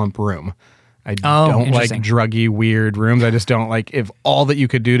Heffalump room. I don't like druggy, weird rooms. I just don't like, if all that you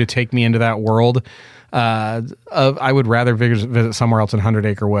could do to take me into that world, I would rather visit somewhere else in 100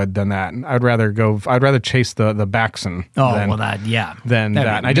 Acre Wood than that. I'd rather chase the Baxon than that.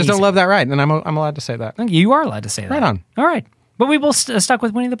 And I just don't love that ride. And I'm allowed to say that. You are allowed to say that. Right on. All right. But we both stuck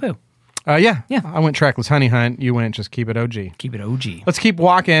with Winnie the Pooh. Yeah. I went trackless honey hunt. You went just keep it OG. Keep it OG. Let's keep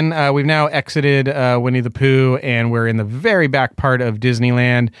walking. We've now exited Winnie the Pooh, and we're in the very back part of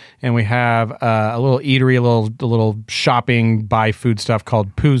Disneyland, and we have a little eatery, a little shopping, buy food stuff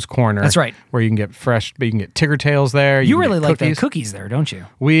called Pooh's Corner. That's right. Where you can get fresh, but you can get Tigger Tails there. You really like the cookies there, don't you?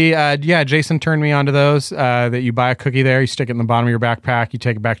 Jason turned me onto those, that you buy a cookie there, you stick it in the bottom of your backpack, you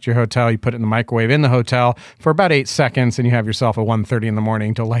take it back to your hotel, you put it in the microwave in the hotel for about 8 seconds, and you have yourself a 1:30 in the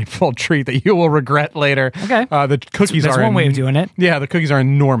morning delightful treat that you will regret later. Okay. The cookies That's one way of doing it. Yeah, the cookies are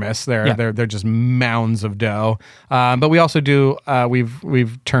enormous. They're just mounds of dough. But we also do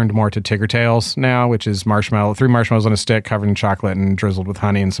we've turned more to Tigger Tails now, which is 3 marshmallows on a stick covered in chocolate and drizzled with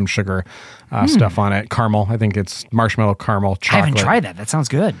honey and some sugar stuff on it. Caramel. I think it's marshmallow caramel chocolate. I haven't tried that. That sounds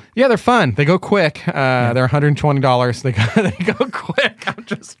good. Yeah, they're fun. They go quick. They're $120. They go quick. I'm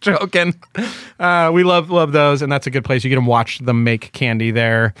just joking. We love those, and that's a good place. You get to watch them make candy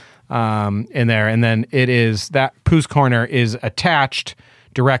there. In there, and then it is that Pooh's Corner is attached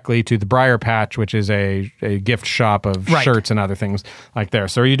directly to the Briar Patch, which is a gift shop of shirts and other things like there.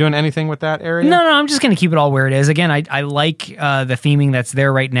 So are you doing anything with that area? No, I'm just going to keep it all where it is. Again, I like the theming that's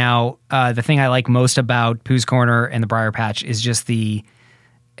there right now. The thing I like most about Pooh's Corner and the Briar Patch is just that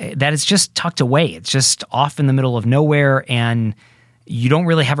it's just tucked away. It's just off in the middle of nowhere, and you don't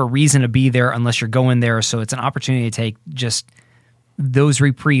really have a reason to be there unless you're going there. So it's an opportunity to take just those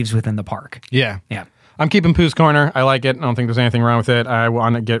reprieves within the park. Yeah. I'm keeping Pooh's Corner. I like it. I don't think there's anything wrong with it. I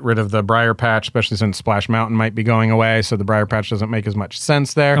want to get rid of the Briar Patch, especially since Splash Mountain might be going away, so the Briar Patch doesn't make as much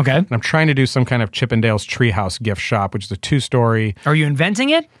sense there. Okay. And I'm trying to do some kind of Chippendale's Treehouse gift shop, which is a 2-story. Are you inventing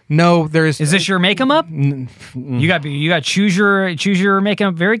it? No, there's. Is this your make 'em up? You got to choose your make 'em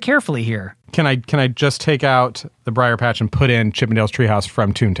up very carefully here. Can I just take out the Briar Patch and put in Chippendale's Treehouse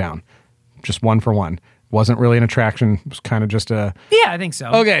from Toontown? Just one for one. Wasn't really an attraction. It was kind of just a... Yeah, I think so.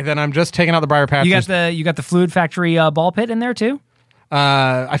 Okay, then I'm just taking out the Briar Patch. You got the Fluid Factory ball pit in there too?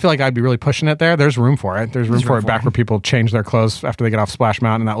 I feel like I'd be really pushing it there. There's room for it. There's room for it back where people change their clothes after they get off Splash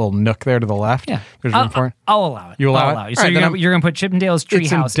Mountain, that little nook there to the left. Yeah. There's room for it. I'll allow it. You allow it? So you're going to put Chippendale's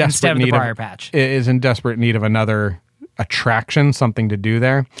Treehouse instead of the Briar Patch. It is in desperate need of another attraction, something to do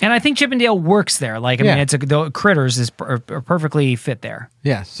there. And I think Chippendale works there. Like, I mean, the critters are perfectly fit there.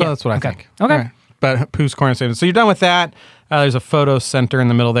 Yeah, so that's what I think. Okay. All right. But Pooh's Corner. So you're done with that. There's a photo center in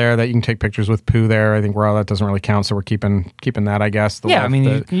the middle there that you can take pictures with Pooh there. I think that doesn't really count, so we're keeping that, I guess.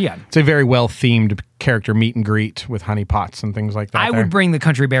 It's a very well-themed character meet and greet with honey pots and things like that. I would bring the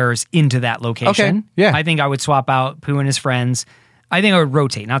Country Bears into that location. Okay, yeah. I think I would swap out Pooh and his friends. I think I would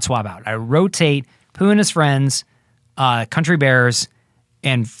rotate, not swap out. I would rotate Pooh and his friends, Country Bears,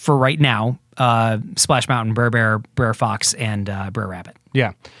 and for right now, Splash Mountain, Brer Bear, Brer Fox, and Brer Rabbit.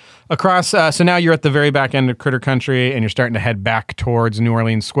 Yeah. Across, so now you're at the very back end of Critter Country, and you're starting to head back towards New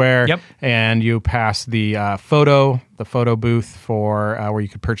Orleans Square. Yep. And you pass the photo booth for where you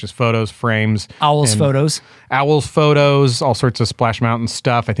could purchase photos, frames. Owls photos, all sorts of Splash Mountain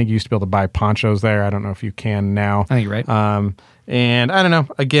stuff. I think you used to be able to buy ponchos there. I don't know if you can now. I think you're right. And I don't know.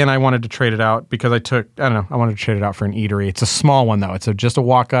 Again, I wanted to trade it out because I wanted to trade it out for an eatery. It's a small one, though. It's just a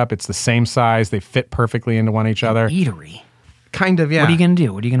walk up. It's the same size. They fit perfectly into each other. Eatery. Kind of, yeah. What are you going to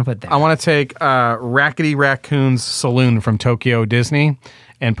do? What are you going to put there? I want to take Rackety Raccoon's Saloon from Tokyo Disney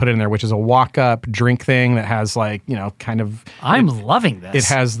and put it in there, which is a walk-up drink thing that has I'm loving this. It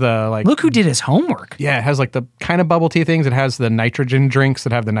has the Look who did his homework. Yeah, it has the kind of bubble tea things. It has the nitrogen drinks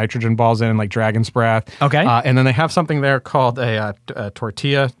that have the nitrogen balls in, like Dragon's Breath. Okay. And then they have something there called a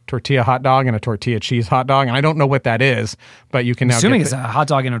tortilla hot dog and a tortilla cheese hot dog. And I don't know what that is, but you can now Assuming it's a hot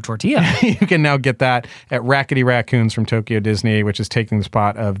dog and a tortilla. You can now get that at Rackety Raccoon's from Tokyo Disney, which is taking the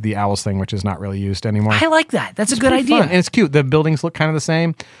spot of the Owls thing, which is not really used anymore. I like that. That's a good idea. Fun. And it's cute. The buildings look kind of the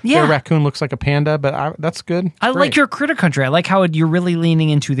same. Yeah. The raccoon looks like a panda, but that's good. It's I like great. your Critter Country. I like how you're really leaning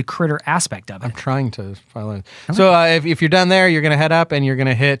into the critter aspect of it. I'm trying to follow it. So if you're done there, you're going to head up and you're going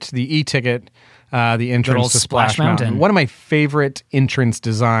to hit the e-ticket, the entrance to Splash Mountain. One of my favorite entrance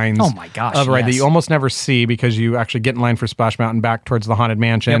designs. Oh my gosh, of a ride that yes. you almost never see because you actually get in line for Splash Mountain back towards the Haunted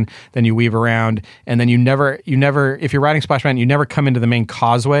Mansion. Yep. Then you weave around, and then you never, if you're riding Splash Mountain, you never come into the main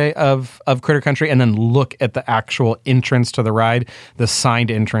causeway of Critter Country and then look at the actual entrance to the ride, the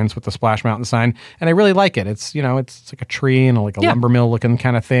signed entrance with the Splash Mountain sign. And I really like it. It's it's like a tree and like a lumber mill looking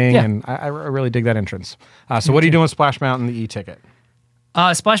kind of thing, and I really dig that entrance. So what are you doing with Splash Mountain, the e-ticket?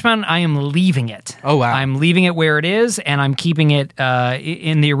 Splash Mountain, I am leaving it. Oh, wow. I'm leaving it where it is, and I'm keeping it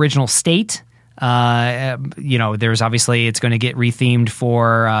in the original state. There's obviously it's going to get rethemed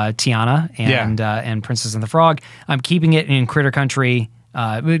for Tiana and Princess and the Frog. I'm keeping it in Critter Country.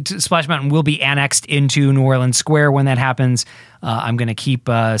 Splash Mountain will be annexed into New Orleans Square when that happens. I'm going to keep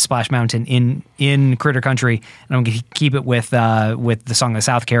Splash Mountain in Critter Country, and I'm going to keep it with the Song of the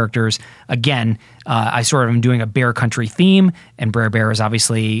South characters. Again, I sort of am doing a Bear Country theme, and Brer Bear is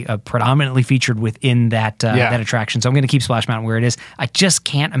obviously predominantly featured within that attraction. So I'm going to keep Splash Mountain where it is. I just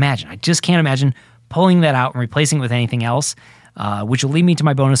can't imagine pulling that out and replacing it with anything else. Which will lead me to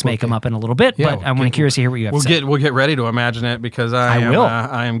my bonus make 'em up in a little bit, but I'm curious to hear what you have to say. We'll get ready to imagine it because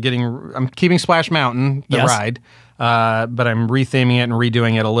I'm keeping Splash Mountain, the ride, but I'm retheming it and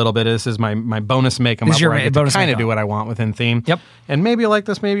redoing it a little bit. This is my bonus make 'em up where I get to kind of do what I want within theme. Yep. And maybe you like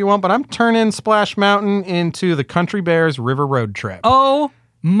this, maybe you won't, but I'm turning Splash Mountain into the Country Bears River Road Trip. Oh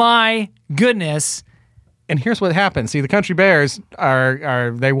my goodness. And here's what happens. See, the Country Bears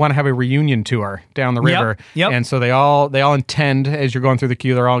they want to have a reunion tour down the river. Yep. And so they all intend, as you're going through the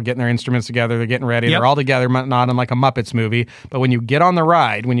queue, they're all getting their instruments together, they're getting ready, they're all together, not in like a Muppets movie. But when you get on the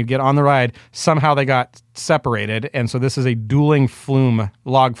ride, somehow they got separated, and so this is a dueling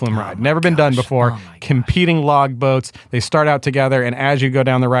log flume ride. Never been done before. Competing log boats. They start out together, and as you go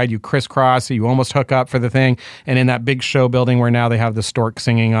down the ride, you crisscross, so you almost hook up for the thing. And in that big show building where now they have the stork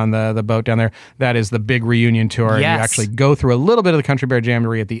singing on the boat down there, that is the big reunion tour. Yes. And you actually go through a little bit of the Country Bear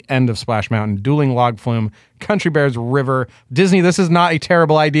Jamboree at the end of Splash Mountain. Dueling log flume, Country Bears River. Disney, this is not a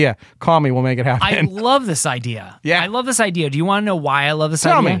terrible idea. Call me, we'll make it happen. I love this idea. Yeah. I love this idea. Do you want to know why I love this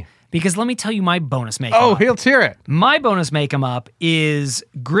Tell idea? me. Because let me tell you my bonus make. Oh, let's hear it. My bonus make 'em up is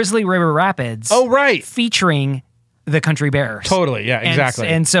Grizzly River Rapids. Oh, right. Featuring the Country Bears. Totally, yeah, exactly.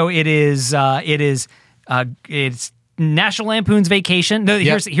 And so it's National Lampoon's Vacation. No,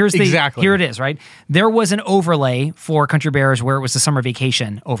 here it is, right? There was an overlay for Country Bears where it was the summer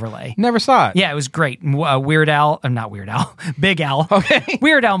vacation overlay. Never saw it. Yeah, it was great. Not Weird Al, Big Al. Okay.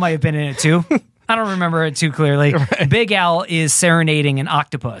 Weird Al might have been in it too. I don't remember it too clearly. Right. Big Al is serenading an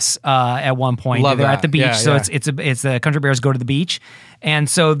octopus at one point. Love They're that. at the beach, Yeah, so yeah. it's the Country Bears go to the beach, and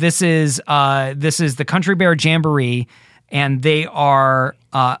so this is the Country Bear Jamboree, and they are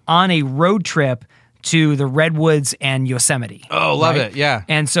on a road trip to the Redwoods and Yosemite. Oh, love it. Yeah.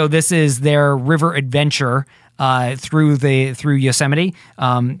 And so this is their river adventure through Yosemite,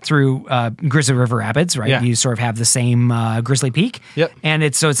 through Grizzly River Rapids, right? Yeah. You sort of have the same Grizzly Peak. Yep. And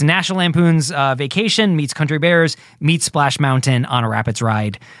it's National Lampoon's Vacation meets Country Bears meets Splash Mountain on a rapids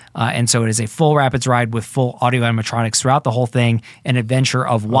ride. And so it is a full rapids ride with full audio animatronics throughout the whole thing, an adventure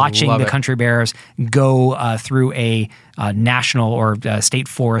of watching love the it. Country Bears go through a national or state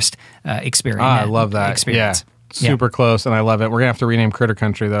forest experience. I love that. Experience. Yeah. Super close, and I love it. We're going to have to rename Critter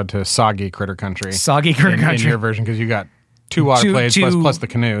Country, though, to Soggy Critter Country. Soggy Critter Country. In your version, because you got two water plays plus the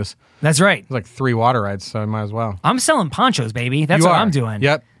canoes. That's right. It's like 3 water rides, so I might as well. I'm selling ponchos, baby. That's You what are. I'm doing.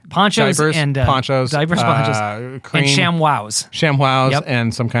 Yep. ponchos diapers, and ponchos, cream, and ShamWows. ShamWows, Yep.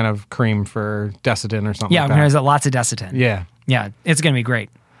 and some kind of cream for Desitin or something. Yeah, like that. there's lots of Desitin. Yeah. It's gonna be great.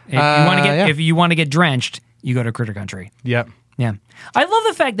 If you want to get drenched, you go to Critter Country. Yep. Yeah, I love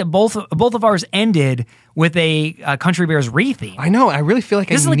the fact that both of ours ended with a Country Bears re-theme. I know. I really feel like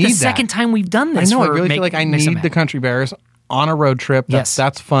This I need is like the that. second time we've done this. I know. I for really feel like I Mix and need Match. the Country Bears on a road trip. Yes.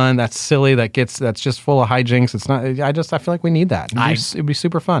 That's fun. That's silly. That's just full of hijinks. It's not. I feel like we need that. It'd be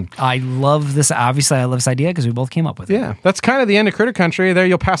super fun. I love this. Obviously, I love this idea because we both came up with it. Yeah, that's kind of the end of Critter Country. There,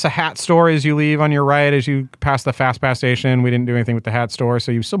 you'll pass a hat store as you leave on your right as you pass the Fast Pass station. We didn't do anything with the hat store,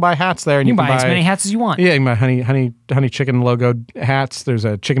 so you still buy hats there, and You you can can buy as many hats as you want. Yeah, you can buy honey chicken logoed hats. There's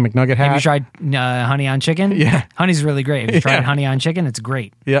a chicken McNugget hat. Have you tried Honey on Chicken? Yeah. Honey's really great. Have you tried Honey on Chicken? It's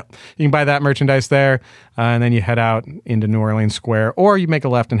great. Yep. You can buy that merchandise there, and then you head out into New Orleans Square, or you make a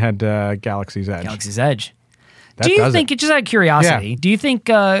left and head to Galaxy's Edge. Galaxy's Edge. That Do you does think, just out of curiosity, do you think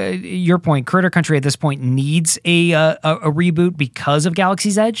your point, Critter Country at this point needs a reboot because of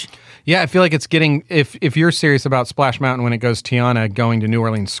Galaxy's Edge? Yeah, I feel like it's getting, if you're serious about Splash Mountain when it goes Tiana going to New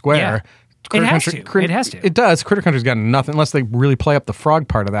Orleans Square, Yeah. Critter It has Country- to. It has to. It does. Critter Country's got nothing unless they really play up the frog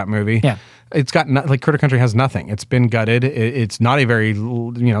part of that movie. Yeah. It's got Critter Country has nothing. It's been gutted. It's not a very,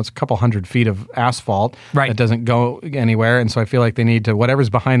 it's a couple 100 feet of asphalt. Right. That doesn't go anywhere. And so I feel like they need to, whatever's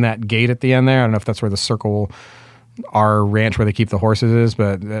behind that gate at the end there, I don't know if that's where the Circle R ranch where they keep the horses is,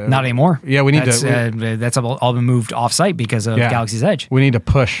 but Not anymore. Yeah, we need That's all been moved off-site because of Galaxy's Edge. We need to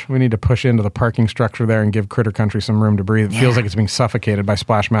push. We need to push into the parking structure there and give Critter Country some room to breathe. It feels like it's being suffocated by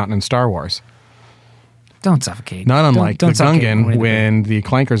Splash Mountain and Star Wars. Don't suffocate. Not unlike Don't the suffocate Gungan when the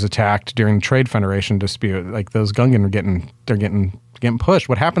Clankers attacked during the Trade Federation dispute. Like those Gungan are getting pushed.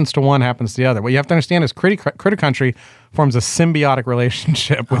 What happens to one happens to the other. What you have to understand is Critter Country forms a symbiotic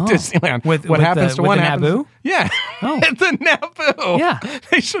relationship with Disneyland. With what happens to with one the happens. Naboo? Yeah. Oh. The Naboo. Yeah.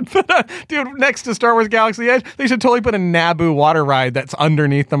 They should put next to Star Wars Galaxy Edge, they should totally put a Naboo water ride that's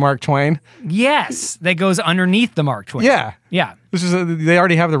underneath the Mark Twain. Yes, that goes underneath the Mark Twain. Yeah. Yeah. This is they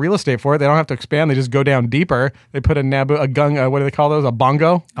already have the real estate for it. They don't have to expand. They just go down deeper. They put a Naboo, a gung, what do they call those? A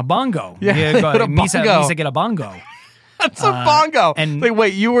bongo? A bongo. Yeah, they put a Misa, bongo. Misa get a bongo. That's a bongo. and- Like,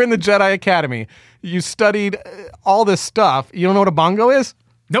 wait, you were in the Jedi Academy. You studied all this stuff. You don't know what a bongo is?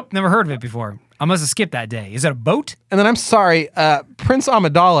 Nope, never heard of it before. I must have skipped that day. Is it a boat? And then I'm sorry, Prince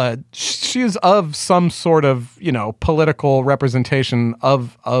Amidala, she is of some sort of, political representation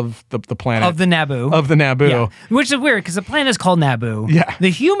of the planet. Of the Naboo. Of the Naboo. Yeah. Which is weird because the planet is called Naboo. Yeah.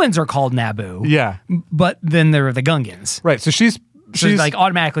 The humans are called Naboo. Yeah. But then there are the Gungans. Right. So she's So like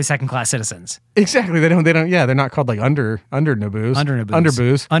automatically second-class citizens. exactly. They don't. Yeah, they're not called like under Naboos.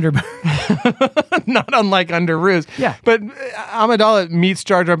 Underboos. Not unlike under Roos. Yeah. But Amidala meets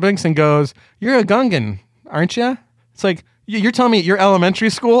Jar Jar Binks and goes, "You're a Gungan, aren't you?" It's like, you're telling me at your elementary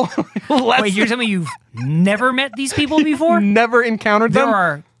school? Wait, you're telling me you've never met these people before? Never encountered There them?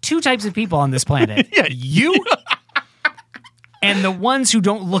 are two types of people on this planet. You and the ones who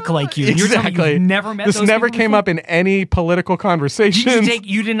don't look like you. You're telling me Exactly. you've never met This those never people came before? up in any political conversation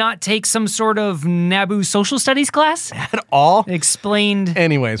You did not take some sort of Naboo social studies class? at all. Explained.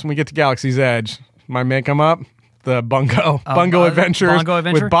 Anyways, when we get to Galaxy's Edge, my make 'em up. The Bungo Adventures Bungo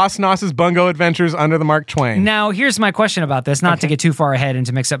Adventure? with Boss Noss's Bungo Adventures under the Mark Twain. Now, here's my question about this, not to get too far ahead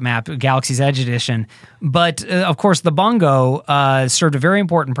into Mix Up Map, Galaxy's Edge Edition, but of course, the Bongo served a very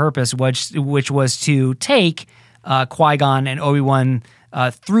important purpose, which was to take Qui-Gon and Obi-Wan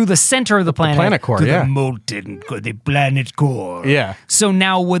through the center of the planet. planet core, to yeah. the molten, the planet core. Yeah. So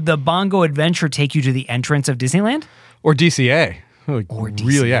now, would the Bongo Adventure take you to the entrance of Disneyland? Or DCA. Like, Or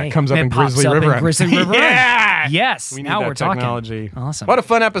really, yeah. DCA. It comes up It in pops Grizzly up in River. Grizzly River. Yeah. Yes. We need Now that we're technology. talking. Awesome. What a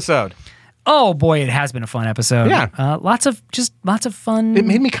fun episode. Oh boy, it has been a fun episode. Yeah. Lots of fun. It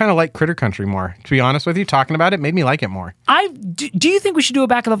made me kind of like Critter Country more. To be honest with you, talking about it made me like it more. Do you think we should do a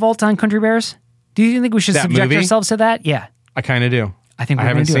back of the vault on Country Bears? Do you think we should That subject movie? ourselves to that? Yeah. I kind of do. I think I we're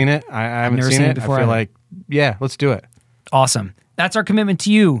haven't gonna do seen it. it. I haven't never seen it. before I feel either. like, yeah, let's do it. Awesome. That's our commitment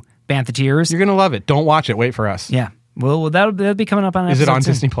to you, Banthas. You're gonna love it. Don't watch it. Wait for us. Yeah. Well, that'll be coming up on Is it episode on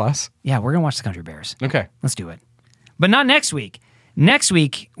soon. Disney Plus? Yeah, we're gonna watch the Country Bears. Okay. Let's do it. But not next week. Next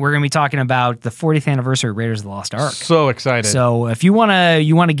week we're gonna be talking about the 40th anniversary of Raiders of the Lost Ark. So excited. So if you wanna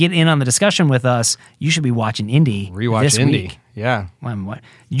get in on the discussion with us, you should be watching Indy Rewatch this Indy. week. Yeah.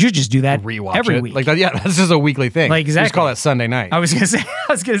 You just do that Rewatch every it. week. Like that. Yeah. That's just a weekly thing. Like, Just exactly. call it Sunday night. I was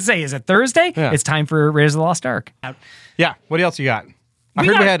gonna say, is it Thursday? Yeah. It's time for Raiders of the Lost Ark. Yeah. What else you got? I We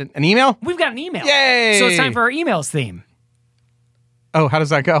heard got- we had an email. We've got an email. Yay! So it's time for our emails theme. Oh, how does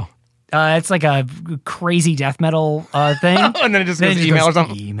that go? It's like a crazy death metal thing. And then it just Then goes it email or goes,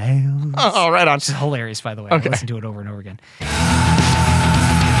 something. Emails. Oh, right on. It's hilarious, by the way. Okay. I listen to it over and over again.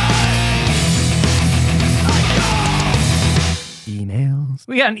 Emails.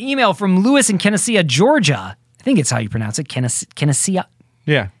 We got an email from Lewis in Kennesaw, Georgia. I think it's how you pronounce it. Kennesaw,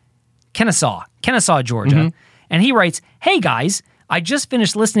 Georgia. And he writes, "Hey guys, I just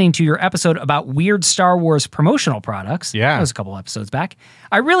finished listening to your episode about weird Star Wars promotional products." Yeah. That was a couple episodes back.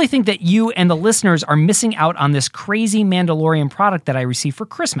 "I really think that you and the listeners are missing out on this crazy Mandalorian product that I received for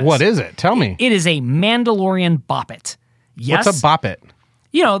Christmas." What is it? Tell me. It is a Mandalorian Boppet. Yes. What's a Boppet?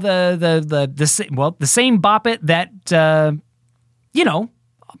 You know, the same Boppet that,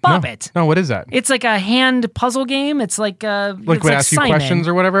 Boppet. No, what is that? It's like a hand puzzle game. It's like would ask you Simon. questions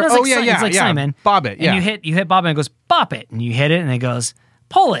or whatever? It's Oh, like yeah, It's like yeah. Simon. Bob it, yeah. And you hit Bob it and it goes, bop it. And you hit it and it goes,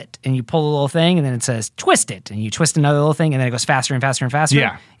 pull it. And you pull a little thing and then it says, twist it. And you twist another little thing and then it goes faster and faster and faster.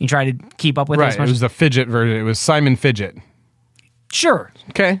 Yeah. You try to keep up with it Right, as much it was the fidget version. It was Simon Fidget. Sure.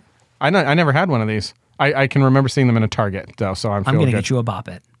 Okay. I never had one of these. I can remember seeing them in a Target, though, so I'm going feeling to good. get you a Bop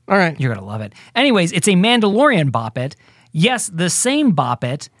It. All right. You're going to love it. Anyways, it's a Mandalorian Bop It. Yes, the same Bop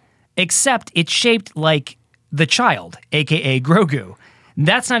It, except it's shaped like the child, a.k.a. Grogu.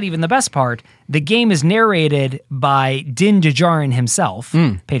 That's not even the best part. The game is narrated by Din Djarin himself,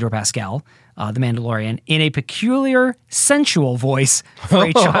 Pedro Pascal, the Mandalorian, in a peculiar, sensual voice for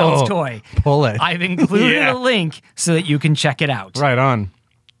a child's toy. Pull it. I've included Yeah. a link so that you can check it out. Right on.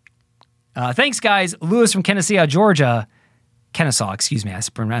 Thanks, guys. Lewis from Kennesaw, Georgia. Kennesaw, excuse me. I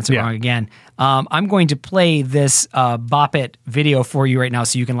pronounced it wrong again. I'm going to play this Bop It video for you right now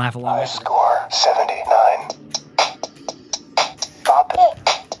so you can laugh along. I score 79. Bop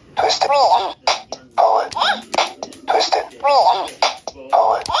it. Twist it. Pull it. Twist it. Pull it.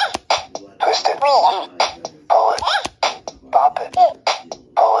 Twist it. Pull it. Bop it. Pull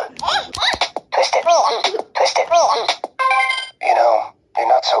it. Twist it. Twist it. You know, you're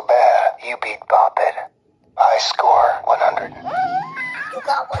not so bad. You beat Bop It. I score 100. You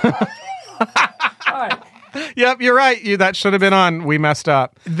got 100. Yep, you're right. That should have been on. We messed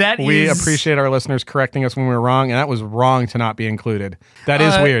up. We appreciate our listeners correcting us when we were wrong, and that was wrong to not be included. That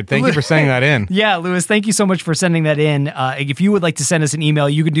is weird. Thank you for sending that in. Yeah, Lewis, thank you so much for sending that in. If you would like to send us an email,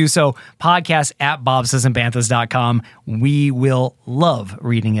 you can do so, podcast@bobsleds.com. We will love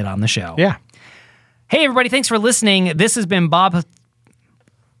reading it on the show. Yeah. Hey, everybody, thanks for listening. This has been Bob.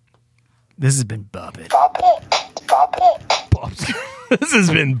 This has been Bop It. Bop it. Bop it. This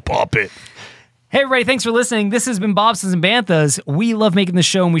has been Bop It. Hey, everybody, thanks for listening. This has been Bobsleds and Banthas. We love making the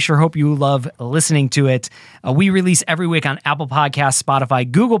show, and we sure hope you love listening to it. We release every week on Apple Podcasts,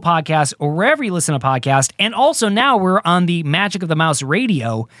 Spotify, Google Podcasts, or wherever you listen to podcasts. And also now we're on the Magic of the Mouse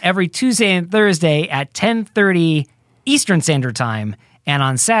radio every Tuesday and Thursday at 10:30 Eastern Standard Time, and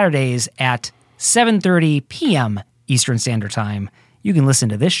on Saturdays at 7:30 p.m. Eastern Standard Time. You can listen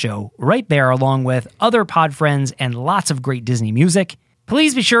to this show right there along with other pod friends and lots of great Disney music.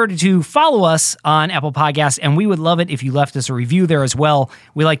 Please be sure to follow us on Apple Podcasts, and we would love it if you left us a review there as well.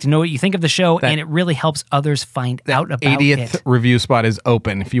 We like to know what you think of the show, and it really helps others find out about 80th it. review spot is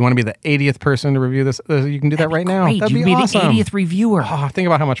open. If you want to be the 80th person to review this, you can do that right now. Great. That'd You'd be be awesome. the 80th reviewer. Oh, think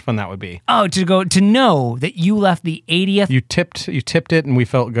about how much fun that would be. Oh, to know that you left the 80th You tipped it, and we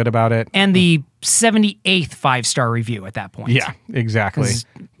felt good about it. and the 78th 5-star review at that point. Yeah, exactly.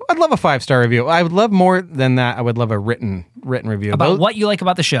 I'd love a 5-star review. I would love more than that. I would love a written review About what you like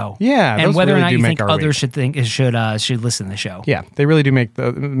about the show. Yeah, and those whether really or not do you make think our others week. should listen to the show. Yeah, they really do make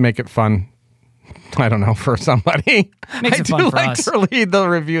it fun. I don't know, for somebody. Makes I it do fun for like us. to read the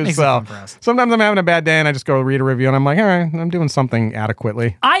reviews. Makes it So fun for us. sometimes I'm having a bad day and I just go read a review and I'm like, all right, I'm doing something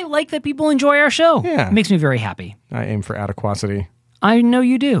adequately. I like that people enjoy our show. Yeah. It makes me very happy. I aim for adequacy. I know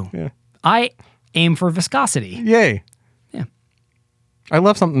you do. Yeah. I aim for viscosity. Yay. Yeah. I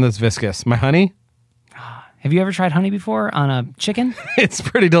love something that's viscous. My honey, Have you ever tried honey before on a chicken? it's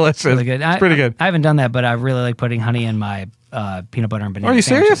pretty delicious. Really good. It's pretty good. I haven't done that, but I really like putting honey in my peanut butter and banana Are you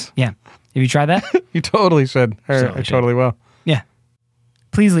sandwiches. serious? Yeah. Have you tried that? You totally should. I Totally should. totally will. Yeah.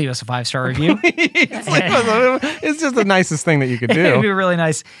 Please leave us a 5-star review. It's just the nicest thing that you could It'd be do. really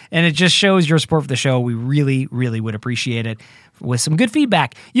nice. And it just shows your support for the show. We really, really would appreciate it with some good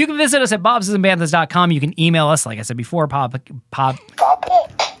feedback. You can visit us at bobslesandbanthas.com. You can email us, like I said before, Bop it. Bop it.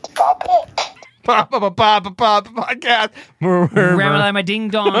 Podcast.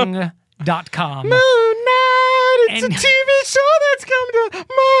 ramadimydingdong.com. Moon Knight. It's And- a TV show that's coming to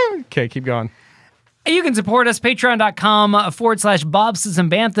Moon. Okay, keep going. You can support us, patreon.com/Bobsleds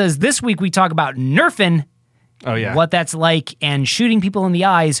and Banthas. This week we talk about nerfing, Oh, yeah. what that's like, and shooting people in the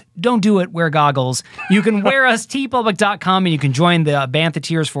eyes. Don't do it, wear goggles. You can wear us, tpublic.com, and you can join the Bantha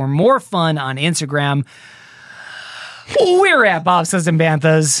tiers for more fun on Instagram. We're at Bobsleds and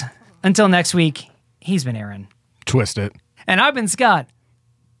Banthas. Until next week, he's been Aaron. Twist it. And I've been Scott.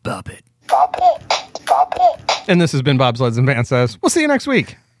 Bop it. Bop it. Bop it. And this has been Bobsleds and Banthas. We'll see you next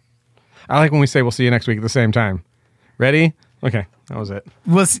week. I like when we say we'll see you next week at the same time. Ready? Okay, that was it.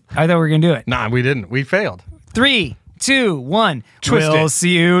 I thought we were going to do it. Nah, we didn't. We failed. 3, 2, 1. Twist we'll it.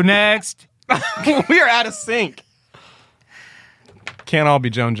 see you next. We are out of sync. Can't all be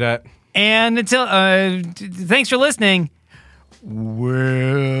Joan Jett. And until, thanks for listening.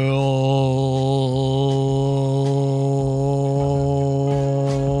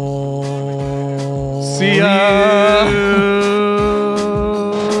 We'll See ya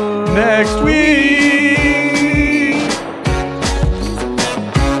next week.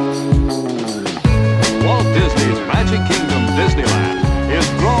 Walt Disney's Magic Kingdom Disneyland is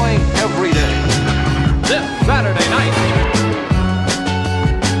growing every day. This Saturday night.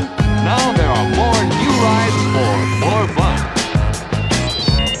 Now there are more new rides for more fun.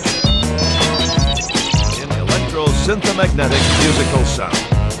 In electro-synthomagnetic musical sound.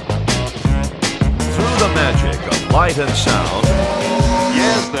 Through the magic of light and sound,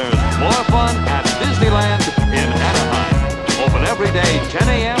 Yes, there's more fun at Disneyland in Anaheim. Open every day 10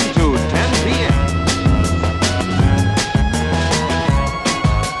 a.m. to 10 p.m.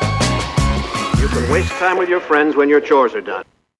 You can waste time with your friends when your chores are done.